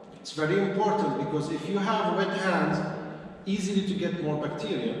towel. It's very important because if you have wet hands, easily to get more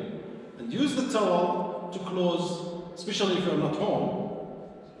bacteria. And use the towel to close, especially if you're not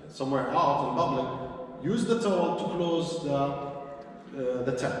home, somewhere out in public, use the towel to close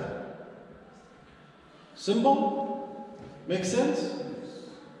the tap. Simple? Makes sense?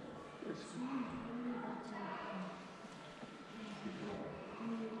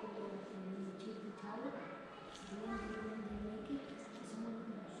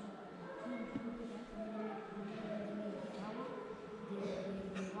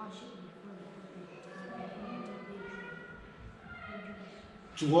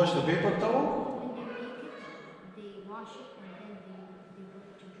 To wash the paper towel? They wash it and then they put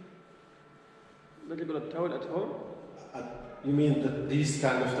it to dry. But you got a towel at home? You mean these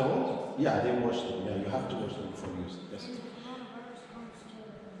kind of towels? Yeah, they wash them. Yeah, you have to wash them before use it. Yes.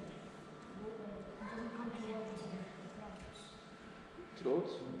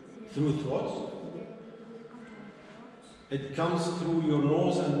 Throats? Through throats? It comes through your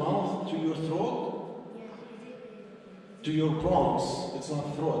nose and mouth to your throat? To your bronchs. It's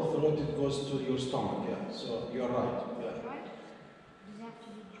not throat. Throat, it goes to your stomach. Yeah. So you're right. Yeah. Does it have to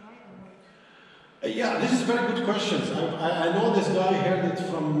be dry or what? Yeah, this is very good questions. I know this guy heard it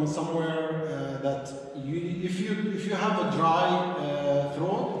from somewhere you have a dry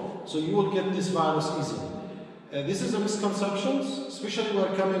throat, so you will get this virus easily. This is a misconception, especially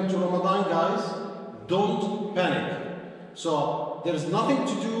when coming to Ramadan, guys. Don't panic. So there's nothing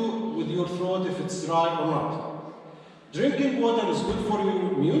to do with your throat if it's dry or not. Drinking water is good for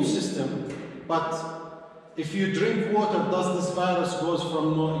your immune system, but if you drink water, does this virus goes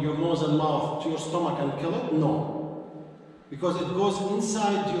from your nose and mouth to your stomach and kill it? No. Because it goes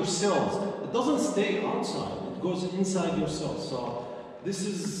inside your cells. It doesn't stay outside. It goes inside your cells. So this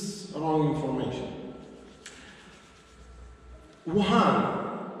is wrong information. Wuhan.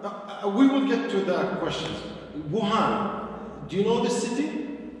 We will get to the questions. Wuhan. Do you know this city?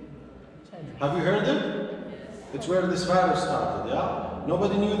 Have you heard it? It's where this virus started, yeah?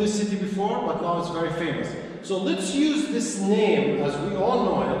 Nobody knew this city before, but now it's very famous. So let's use this name, as we all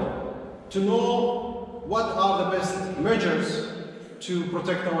know it, to know what are the best measures to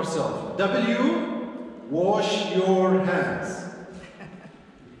protect ourselves. W, wash your hands.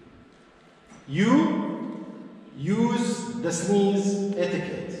 U, use the sneeze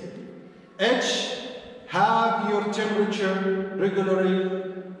etiquette. H, have your temperature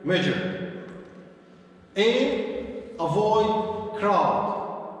regularly measured. A, avoid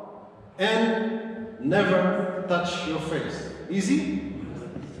crowd. N, never touch your face. Easy?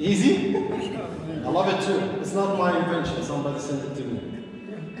 Easy? I love it too. It's not my invention, somebody sent it to me.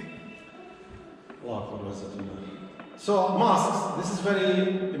 So masks, this is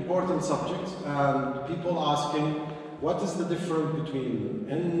very important subject, and people asking what is the difference between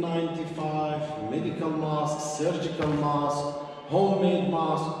N95, medical masks, surgical masks, homemade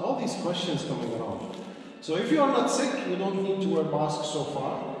masks, all these questions coming around. So if you are not sick, you don't need to wear masks so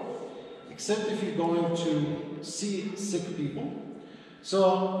far, except if you're going to see sick people.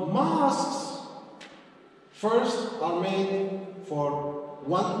 So masks, first, are made for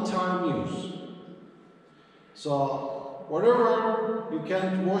one-time use. So wherever you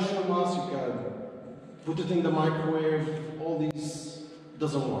can't wash your mask, you can put it in the microwave, all these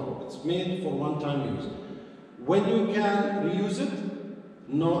doesn't work. It's made for one-time use. When you can reuse it,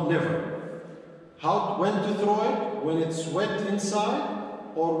 no, never. When to throw it? When it's wet inside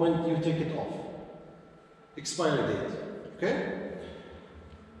or when you take it off. Expiry date, okay?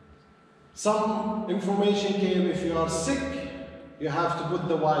 Some information came, if you are sick, you have to put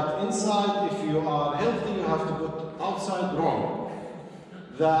the white inside. If you are healthy, you have to put outside. Wrong.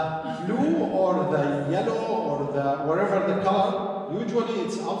 The blue or the yellow or the whatever the color, usually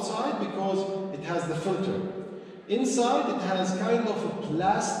it's outside because it has the filter. Inside it has kind of a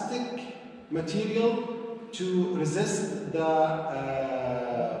plastic material to resist the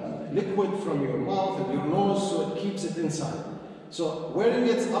liquid from your mouth and your nose, so it keeps it inside. So wearing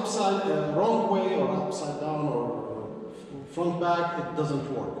it upside wrong way or upside down or front back, it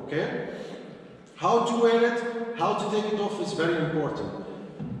doesn't work, okay? How to wear it, how to take it off is very important.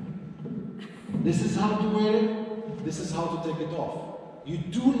 This is how to wear it, this is how to take it off. You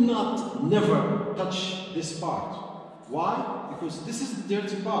do not never touch this part. Why? Because this is the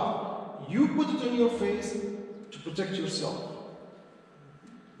dirty part. You put it on your face to protect yourself.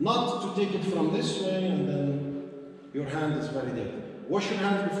 Not to take it from this way and then your hand is very dirty. Wash your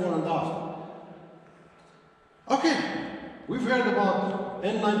hands before and after. Okay, we've heard about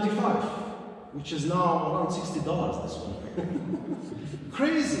N95, which is now around $60 this one.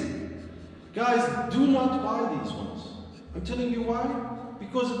 Crazy. Guys, do not buy these ones. I'm telling you why?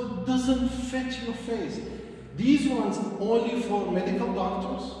 Because it doesn't fit your face. These ones only for medical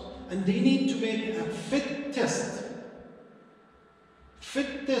doctors, and they need to make a fit test.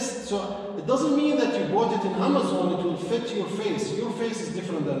 Fit test, so it doesn't mean that you bought it in Amazon, it will fit your face. Your face is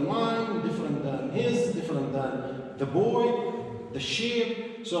different than mine, different than his, different than the boy, the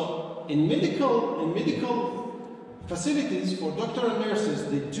shape. So in medical facilities for doctors and nurses,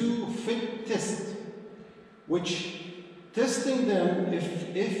 they do fit test, which testing them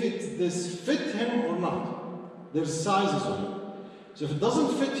if this fit him or not. There's sizes on it. So if it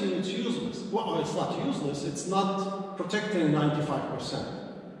doesn't fit you, it's useless. Well, it's not useless, it's not protecting 95%.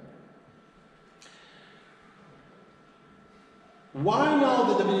 Why now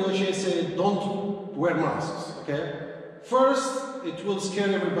the WHO say don't wear masks, okay? First, it will scare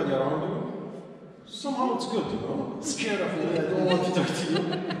everybody around you. Somehow it's good, you know? Scared of me, I don't want to talk to you.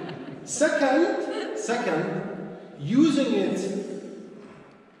 Second, using it,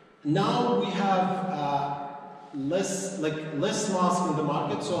 now we have less masks in the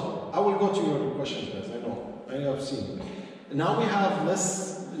market. So I will go to your questions, guys. I have seen. Now we have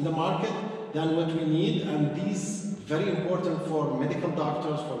less in the market than what we need, and these very important for medical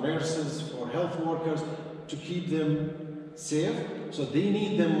doctors, for nurses, for health workers to keep them safe. So they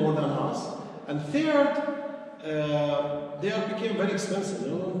need them more than us. And third, they became very expensive.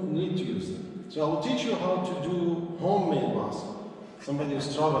 You don't need to use them. So I will teach you how to do homemade mask. Somebody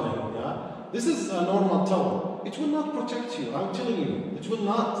who's traveling, yeah? This is a normal towel. It will not protect you, I'm telling you. It will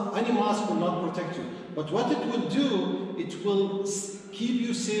not, any mask will not protect you. But what it will do, it will keep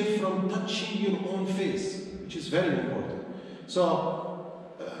you safe from touching your own face, which is very important.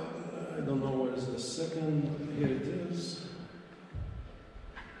 So, I don't know where is the second, here it is.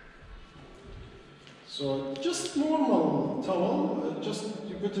 So, just normal towel, just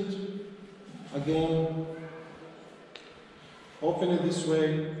you put it again, open it this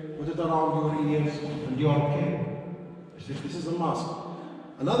way, put it around your ears, and you're okay. This is a mask.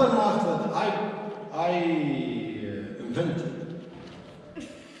 Another mask that I invented.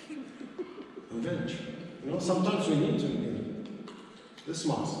 You know, sometimes we need to invent this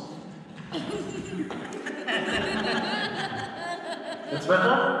mask. It's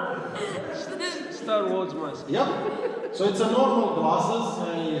better? Star Wars mask. Yep. So it's a normal glasses.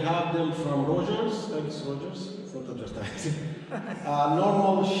 I have them from Rogers. Thanks, Rogers. It's not advertising. A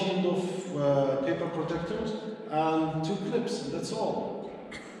normal shield of paper protectors and 2 clips. That's all.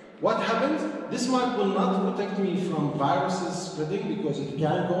 What happens? This mask will not protect me from viruses spreading because it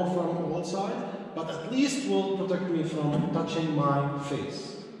can go from all sides, but at least will protect me from touching my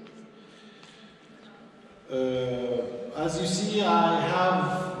face. As you see, I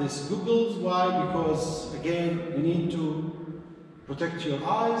have this goggles. Why? Because again, you need to protect your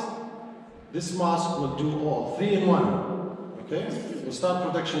eyes. This mask will do all, 3 in 1. Okay? We'll start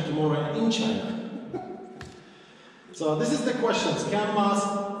production tomorrow in China. So this is the questions. Can mask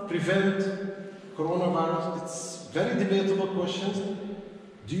prevent coronavirus? It's very debatable questions.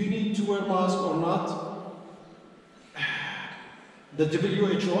 Do you need to wear mask or not? The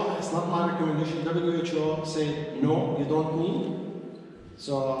WHO, it's not my recommendation, WHO said no, you don't need.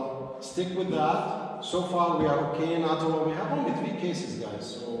 So stick with that. So far we are okay in Ottawa. We have only 3 cases, guys,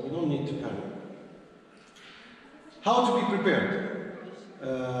 so we don't need to panic. How to be prepared?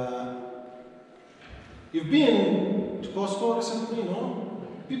 You've been to Costco recently, no?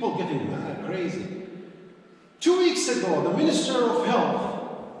 People getting mad, crazy. 2 weeks ago, the Minister of Health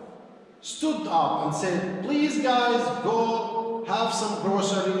stood up and said, please guys, go have some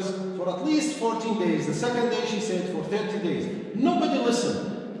groceries for at least 14 days. The second day she said for 30 days. Nobody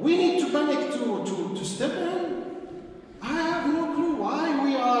listened. We need to panic to step in. I have no clue why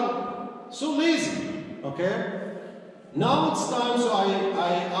we are so lazy, okay? Now it's time, so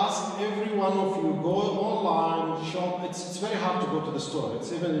I ask every one of you, go online, shop. It's very hard to go to the store.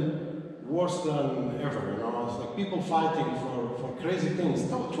 It's even worse than ever, you know? It's like people fighting for crazy things.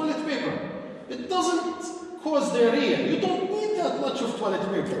 Toilet paper. It doesn't cause diarrhea. You don't need that much of toilet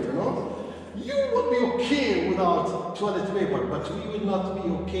paper, you know? You will be okay without toilet paper, but we will not be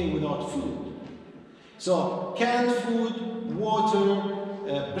okay without food. So, canned food, water,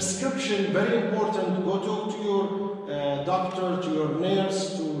 prescription, very important. Go talk to your doctor, to your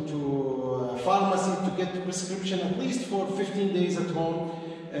nurse, to pharmacy to get the prescription at least for 15 days at home.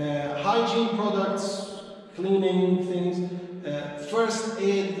 Hygiene products, cleaning things, first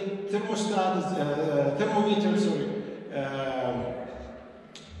aid,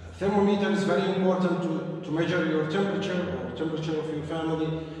 thermometer is very important to measure your temperature or temperature of your family,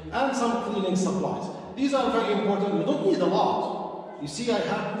 and some cleaning supplies. These are very important. You don't need a lot. You see, I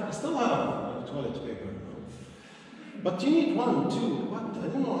still have toilet paper. But you need 1, 2, what? I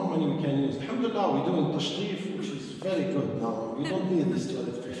don't know how many we can use. Alhamdulillah, we're doing tashrif, which is very good now. We don't need this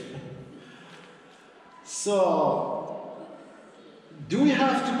toilet paper. So, do we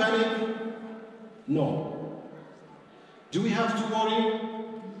have to panic? No. Do we have to worry?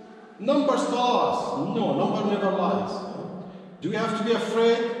 Numbers tell us. No, number never lies. Do we have to be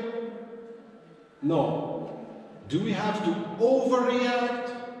afraid? No. Do we have to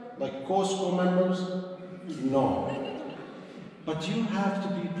overreact like Costco members? No. But you have to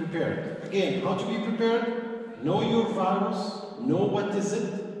be prepared. Again, how to be prepared? Know your virus, know what is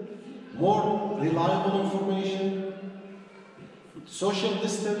it, more reliable information, social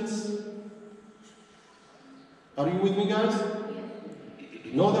distance. Are you with me, guys?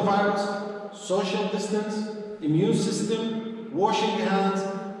 Know the virus, social distance, immune system, washing your hands,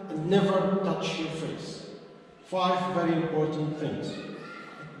 and never touch your face. 5 very important things.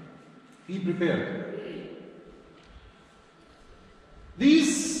 Be prepared.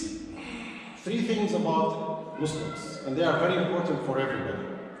 These 3 things about Muslims, and they are very important for everybody.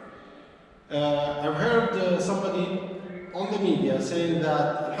 I've heard somebody on the media saying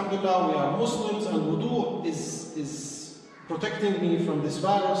that, alhamdulillah, we are Muslims and wudu is protecting me from this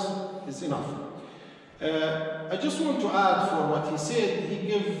virus is enough. I just want to add for what he said, he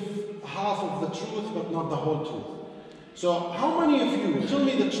gave half of the truth, but not the whole truth. So how many of you, tell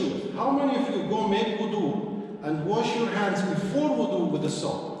me the truth, how many of you go make wudu and wash your hands before wudu with the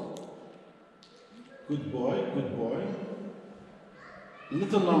soap? Good boy, good boy.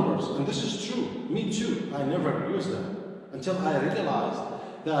 Little numbers, and this is true. Me too, I never used that until I realized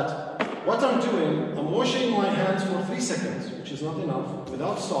that what I'm doing, I'm washing my hands for 3 seconds, which is not enough,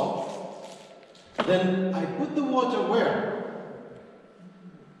 without soap. Then I put the water where?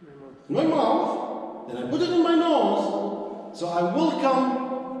 In my mouth. Then I put it in my nose. So I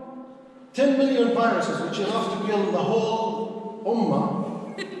welcome 10 million viruses, which is enough to kill the whole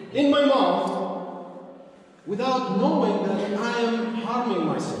ummah, in my mouth, without knowing that I am harming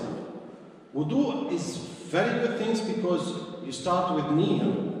myself. Wudu is very good things because you start with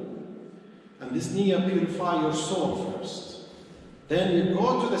niyyah. And this niyyah purify your soul first. Then you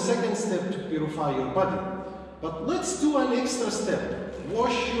go to the second step to purify your body. But let's do an extra step.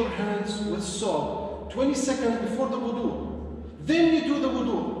 Wash your hands with soap 20 seconds before the wudu. Then you do the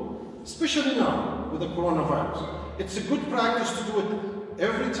wudu, especially now with the coronavirus. It's a good practice to do it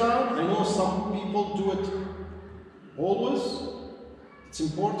every time. I know some people do it always. It's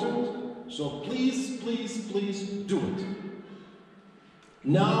important. So please, please, please do it.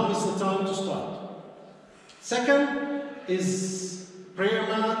 Now is the time to start. Second is prayer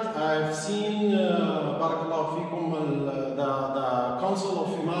mat. I've seen, barakallahu fikum, the Council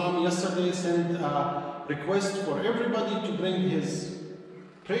of Imam yesterday sent a request for everybody to bring his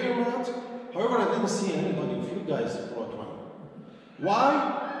prayer mat. However, I didn't see anybody of you guys brought one.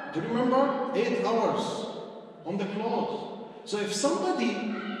 Why? Do you remember? 8 hours on the cloth. So if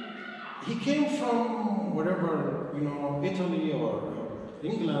somebody, he came from wherever, Italy or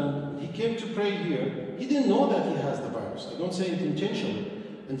England, he came to pray here, he didn't know that he has the virus. I don't say it intentionally.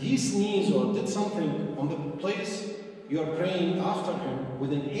 And he sneezed or did something on the place you are praying after him,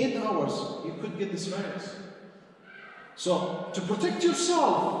 within 8 hours, you could get this virus. So, to protect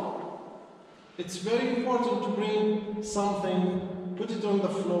yourself, it's very important to bring something, put it on the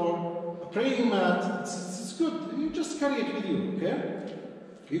floor, a praying mat, it's good. You just carry it with you, okay?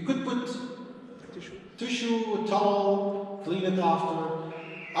 You could put tissue, towel, clean it after.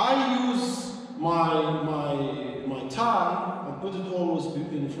 I use my tie and put it always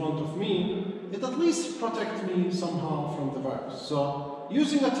in front of me. It at least protects me somehow from the virus. So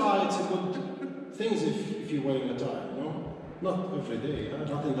using a tie, it's a good thing if you're wearing a tie, Not every day,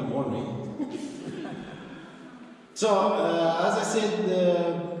 not in the morning. So as I said,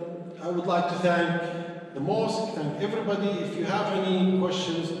 I would like to thank the mosque, thank everybody. If you have any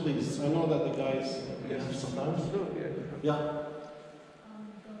questions, please. I know that the guys have sometimes. Yeah.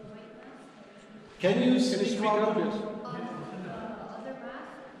 Can you speak up? Yes.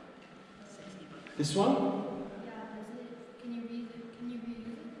 This one? Yeah, can you reuse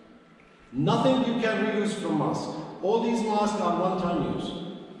it? Nothing you can reuse from masks. All these masks are one-time use.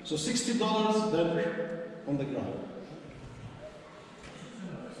 So $60, then on the ground.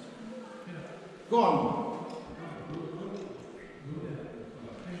 Go on.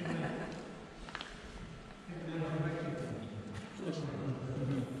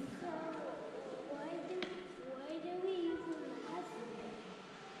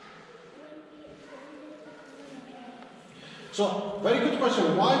 So, very good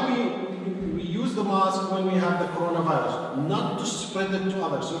question. Why we use the mask when we have the coronavirus? Not to spread it to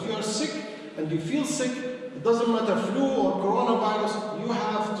others. So if you are sick and you feel sick, it doesn't matter flu or coronavirus, you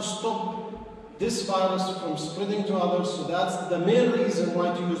have to stop this virus from spreading to others. So that's the main reason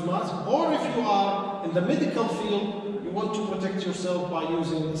why to use masks. Or if you are in the medical field, you want to protect yourself by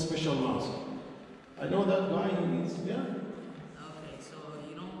using a special mask. I know that guy, he needs, yeah? Okay, so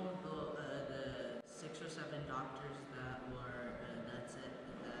you know the 6 or 7 doctors that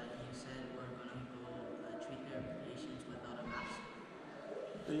you said were going to go treat their patients without a mask?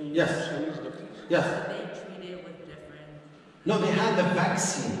 Yes. Yes. Did they treat it with different... No, they had the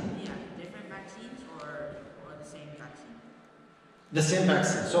vaccine. Yeah, different vaccines or the same vaccine? The same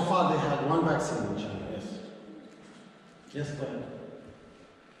vaccine. So far they had one vaccine in China, yes. Yes, go ahead.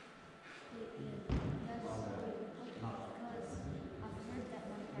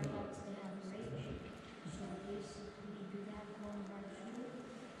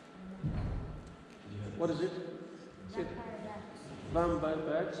 What is it? Vampire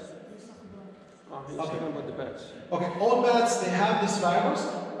bats? Oh, he's talking about the bats. Okay, all bats, they have this virus,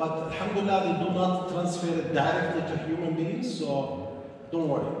 but alhamdulillah, they do not transfer it directly to human beings, so don't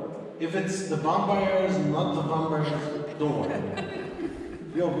worry. If it's the vampires, not the vampires, don't worry.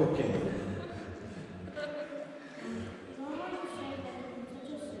 You're okay.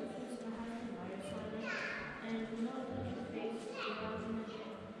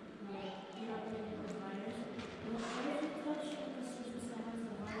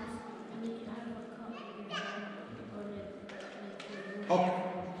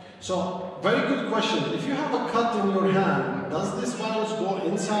 So, very good question. If you have a cut in your hand, does this virus go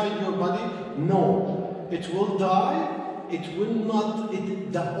inside your body? No. It will die. It will not.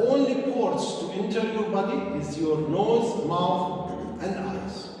 The only ports to enter your body is your nose, mouth, and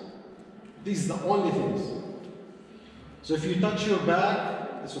eyes. These are the only things. So if you touch your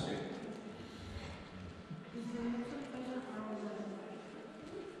back, it's okay.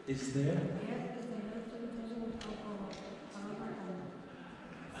 Is there?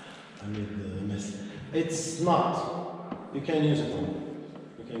 I made the mess. It's not. You can use it.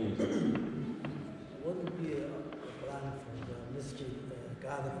 You can use it. What would be a plan for the masjid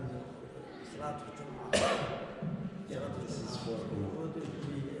gathering the Salat al-Jum'ah? Yeah, this is for. What would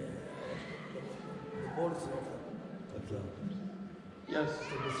be the policy of the Yes.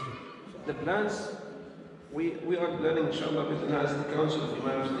 masjid? The plans, we are planning, inshallah, as the Council of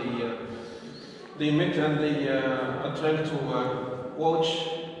Imams, they met and they are trying to watch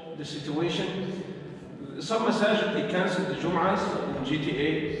the situation. Some masajid, they cancelled the Jum'ahs in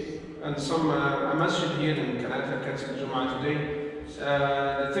GTA, and some a masjid here in Qanat cancelled the Jum'ah today.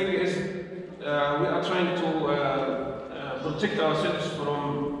 The thing is, we are trying to protect ourselves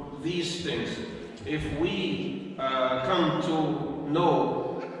from these things. If we come to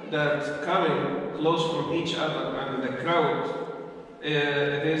know that coming close from each other and the crowd,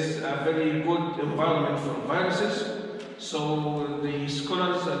 it is a very good environment for viruses. So the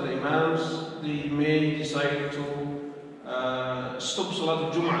scholars and the imams, they may decide to stop Salat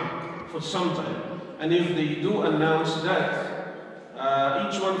al-Jum'ah for some time. And if they do announce that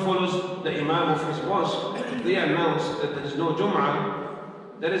each one follows the imam of his mosque, they announce that there is no Jum'ah,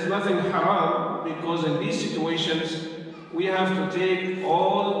 there is nothing haram, because in these situations we have to take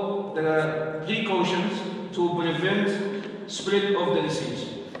all the precautions to prevent spread of the disease.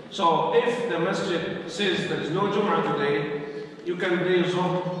 So if the masjid says there is no Jum'ah today, you can pray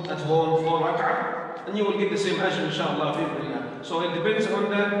Zuhr at home for rak'ah, and you will get the same ajr, inshallah. So it depends on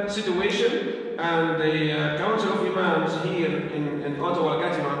the situation, and the Council of Imams here in Ottawa,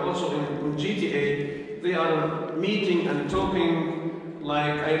 Gatima, also in GTA, they are meeting and talking.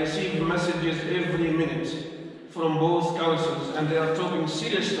 Like, I receive messages every minute from both councils, and they are talking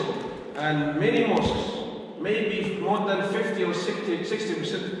serious talk. And many mosques, maybe more than 50 or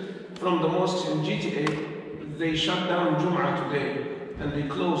 60% from the mosques in GTA, they shut down Jum'ah today, and they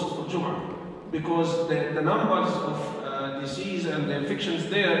closed for Jum'ah, because the numbers of disease and the infections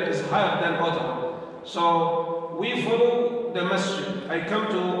there is higher than Ottawa. So we follow the masjid. I come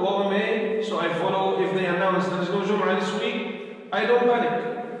to OMA, so I follow. If they announce there is no Jum'ah this week, I don't panic.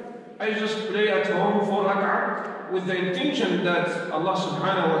 I just pray at home for rak'ah with the intention that Allah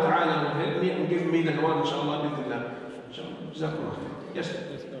subhanahu wa ta'ala will help me and give me the reward, inshallah, bismillah. Inshallah. Yes.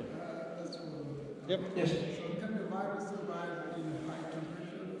 Yep. Yes. So can the virus survive in high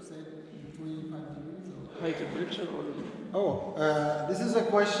temperature, say 25 degrees? High temperature or? Oh, this is a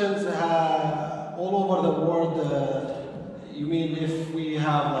question all over the world. You mean if we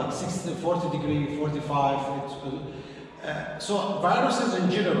have like 60, 40 degree, 45, it's, so viruses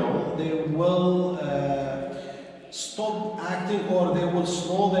in general, they will stop acting, or they will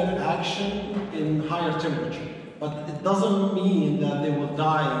slow their action in higher temperature. But it doesn't mean that they will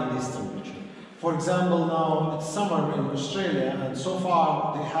die in this temperature. For example, now it's summer in Australia, and so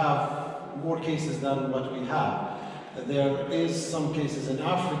far they have more cases than what we have. There is some cases in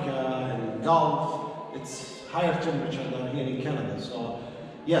Africa and Gulf. It's higher temperature than here in Canada. So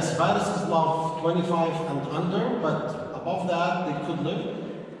yes, viruses love 25 and under, but above that they could live.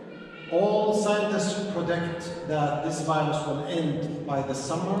 All scientists predict that this virus will end by the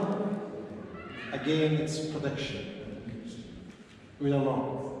summer. Again, it's prediction. We don't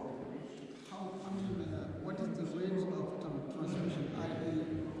know. What is the range of transmission? I.e.,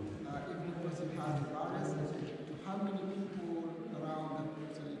 if the person has the virus, to how many people around that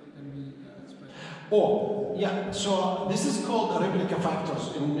person can be spread? Oh, yeah. So this is called replica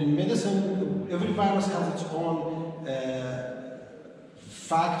factors. In medicine, every virus has its own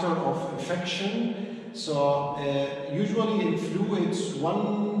factor of infection. So usually in flu it's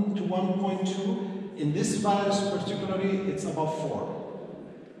 1 to 1.2. In this virus particularly, it's above 4.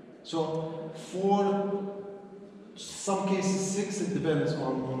 So 4, some cases 6, it depends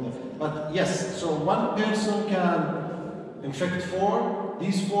on the. But yes, so one person can infect 4.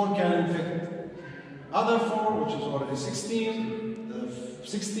 These 4 can infect other 4, which is already 16. The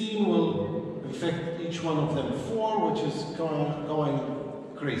 16 will infect each one of them 4, which is going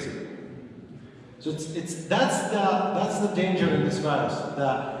crazy. So that's the danger in this virus.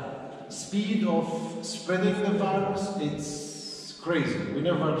 The speed of spreading the virus, it's crazy. We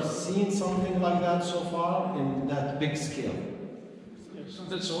never seen something like that so far in that big scale.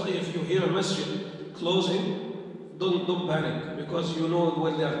 That's why if you hear a masjid closing, don't panic, because you know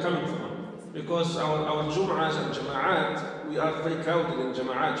where they are coming from. Because our Jum'ahs and Jama'at, we are very crowded in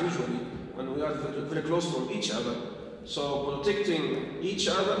Jama'at usually, and we are very close from each other. So protecting each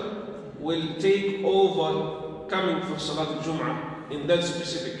other will take over coming for Salat al-Jum'ah in that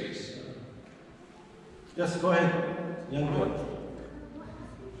specific case. Yes, go ahead. Young boy.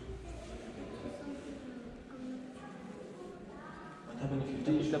 What happened if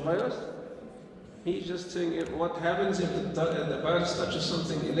you touch The virus? He's just saying what happens if the virus touches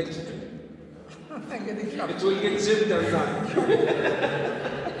something electrical. It will get zipped and die.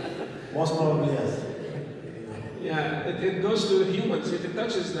 Most probably, yes. Yeah, it goes to humans. If it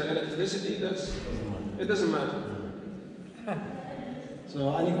touches the electricity, it doesn't matter.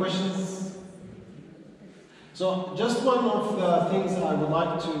 So, any questions? So, just one of the things I would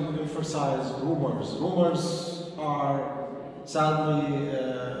like to emphasize: rumors. Rumors are sadly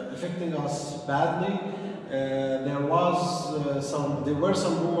affecting us badly. There were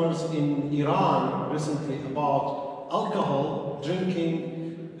some rumors in Iran recently about alcohol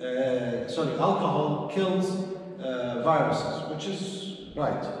kills viruses, which is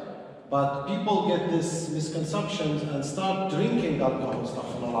right. But people get these misconceptions and start drinking alcohol.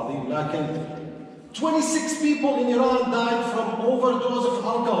 Like 26 people in Iran died from overdose of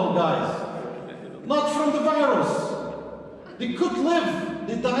alcohol, guys. Not from the virus. They could live.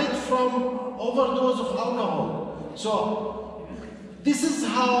 They died from overdose of alcohol. So this is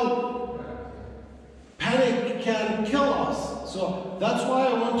how panic can kill us. So that's why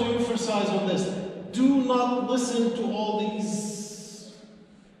I want to emphasize on this. Do not listen to all these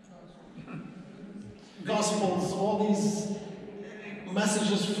gospels, all these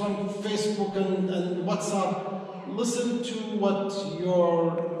messages from Facebook and WhatsApp. Listen to what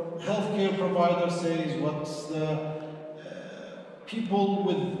your healthcare provider says, what the people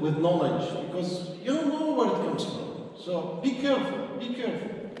with knowledge, because you don't know where it comes from. So be careful, be careful.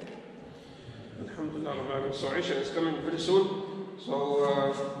 Alhamdulillah, so Isha is coming very soon.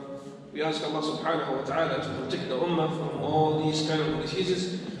 So we ask Allah subhanahu wa ta'ala to protect the ummah from all these kind of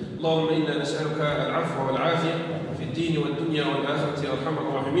diseases. اللهم إنا نسألك العفو والعافية في الدين والدنيا والآخرة يا أرحم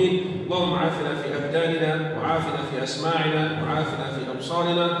الراحمين. اللهم عافنا في أبداننا وعافنا في أسماعنا وعافنا في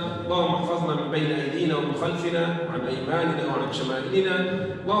أبصارنا. اللهم احفظنا من بين أيدينا ومن خلفنا وعن أيماننا وعن شمائلنا.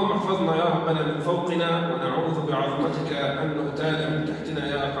 اللهم احفظنا يا ربنا من فوقنا ونعوذ بعظمتك أن نغتال من تحتنا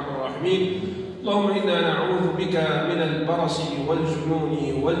يا أرحم الراحمين. اللهم إنا نعوذ بك من البرص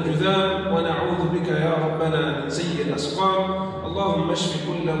والجنون والجذام ونعوذ بك يا ربنا من سيء الأسقام. اللهم اشف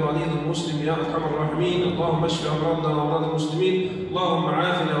كل مريض مسلم يا أرحم الراحمين. اللهم اشف أمراضنا وأمراض المسلمين. اللهم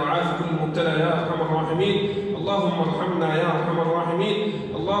عافنا وعاف كل مبتلى يا أرحم الراحمين. اللهم ارحمنا يا أرحم الراحمين.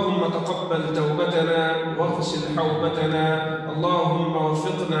 اللهم تقبل توبتنا واغسل حوبتنا. اللهم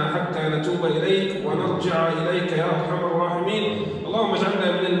وفقنا حتى نتوب إليك ونرجع إليك يا أرحم الراحمين. اللهم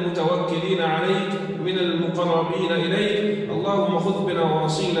اجعلنا من المتوكلين عليك من المقربين إليك. اللهم خذ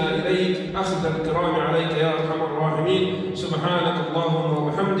بنواصينا إليك أخذ الكرام عليك يا أرحم الراحمين. سبحانك اللهم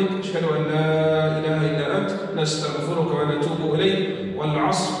وبحمدك أشهد أن لا إله إلا أنت نستغفرك ونتوب إليك.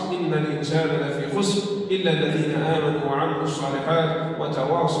 والعصر إن الإنسان لفي خسر إلا الذين آمنوا وعملوا الصالحات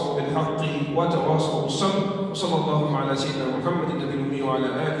وتواصوا بالحق وتواصوا بالصبر. وصلى الله على سيدنا محمد النبي الأمي وعلى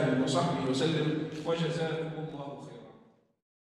آله وصحبه وسلم وجزاكم الله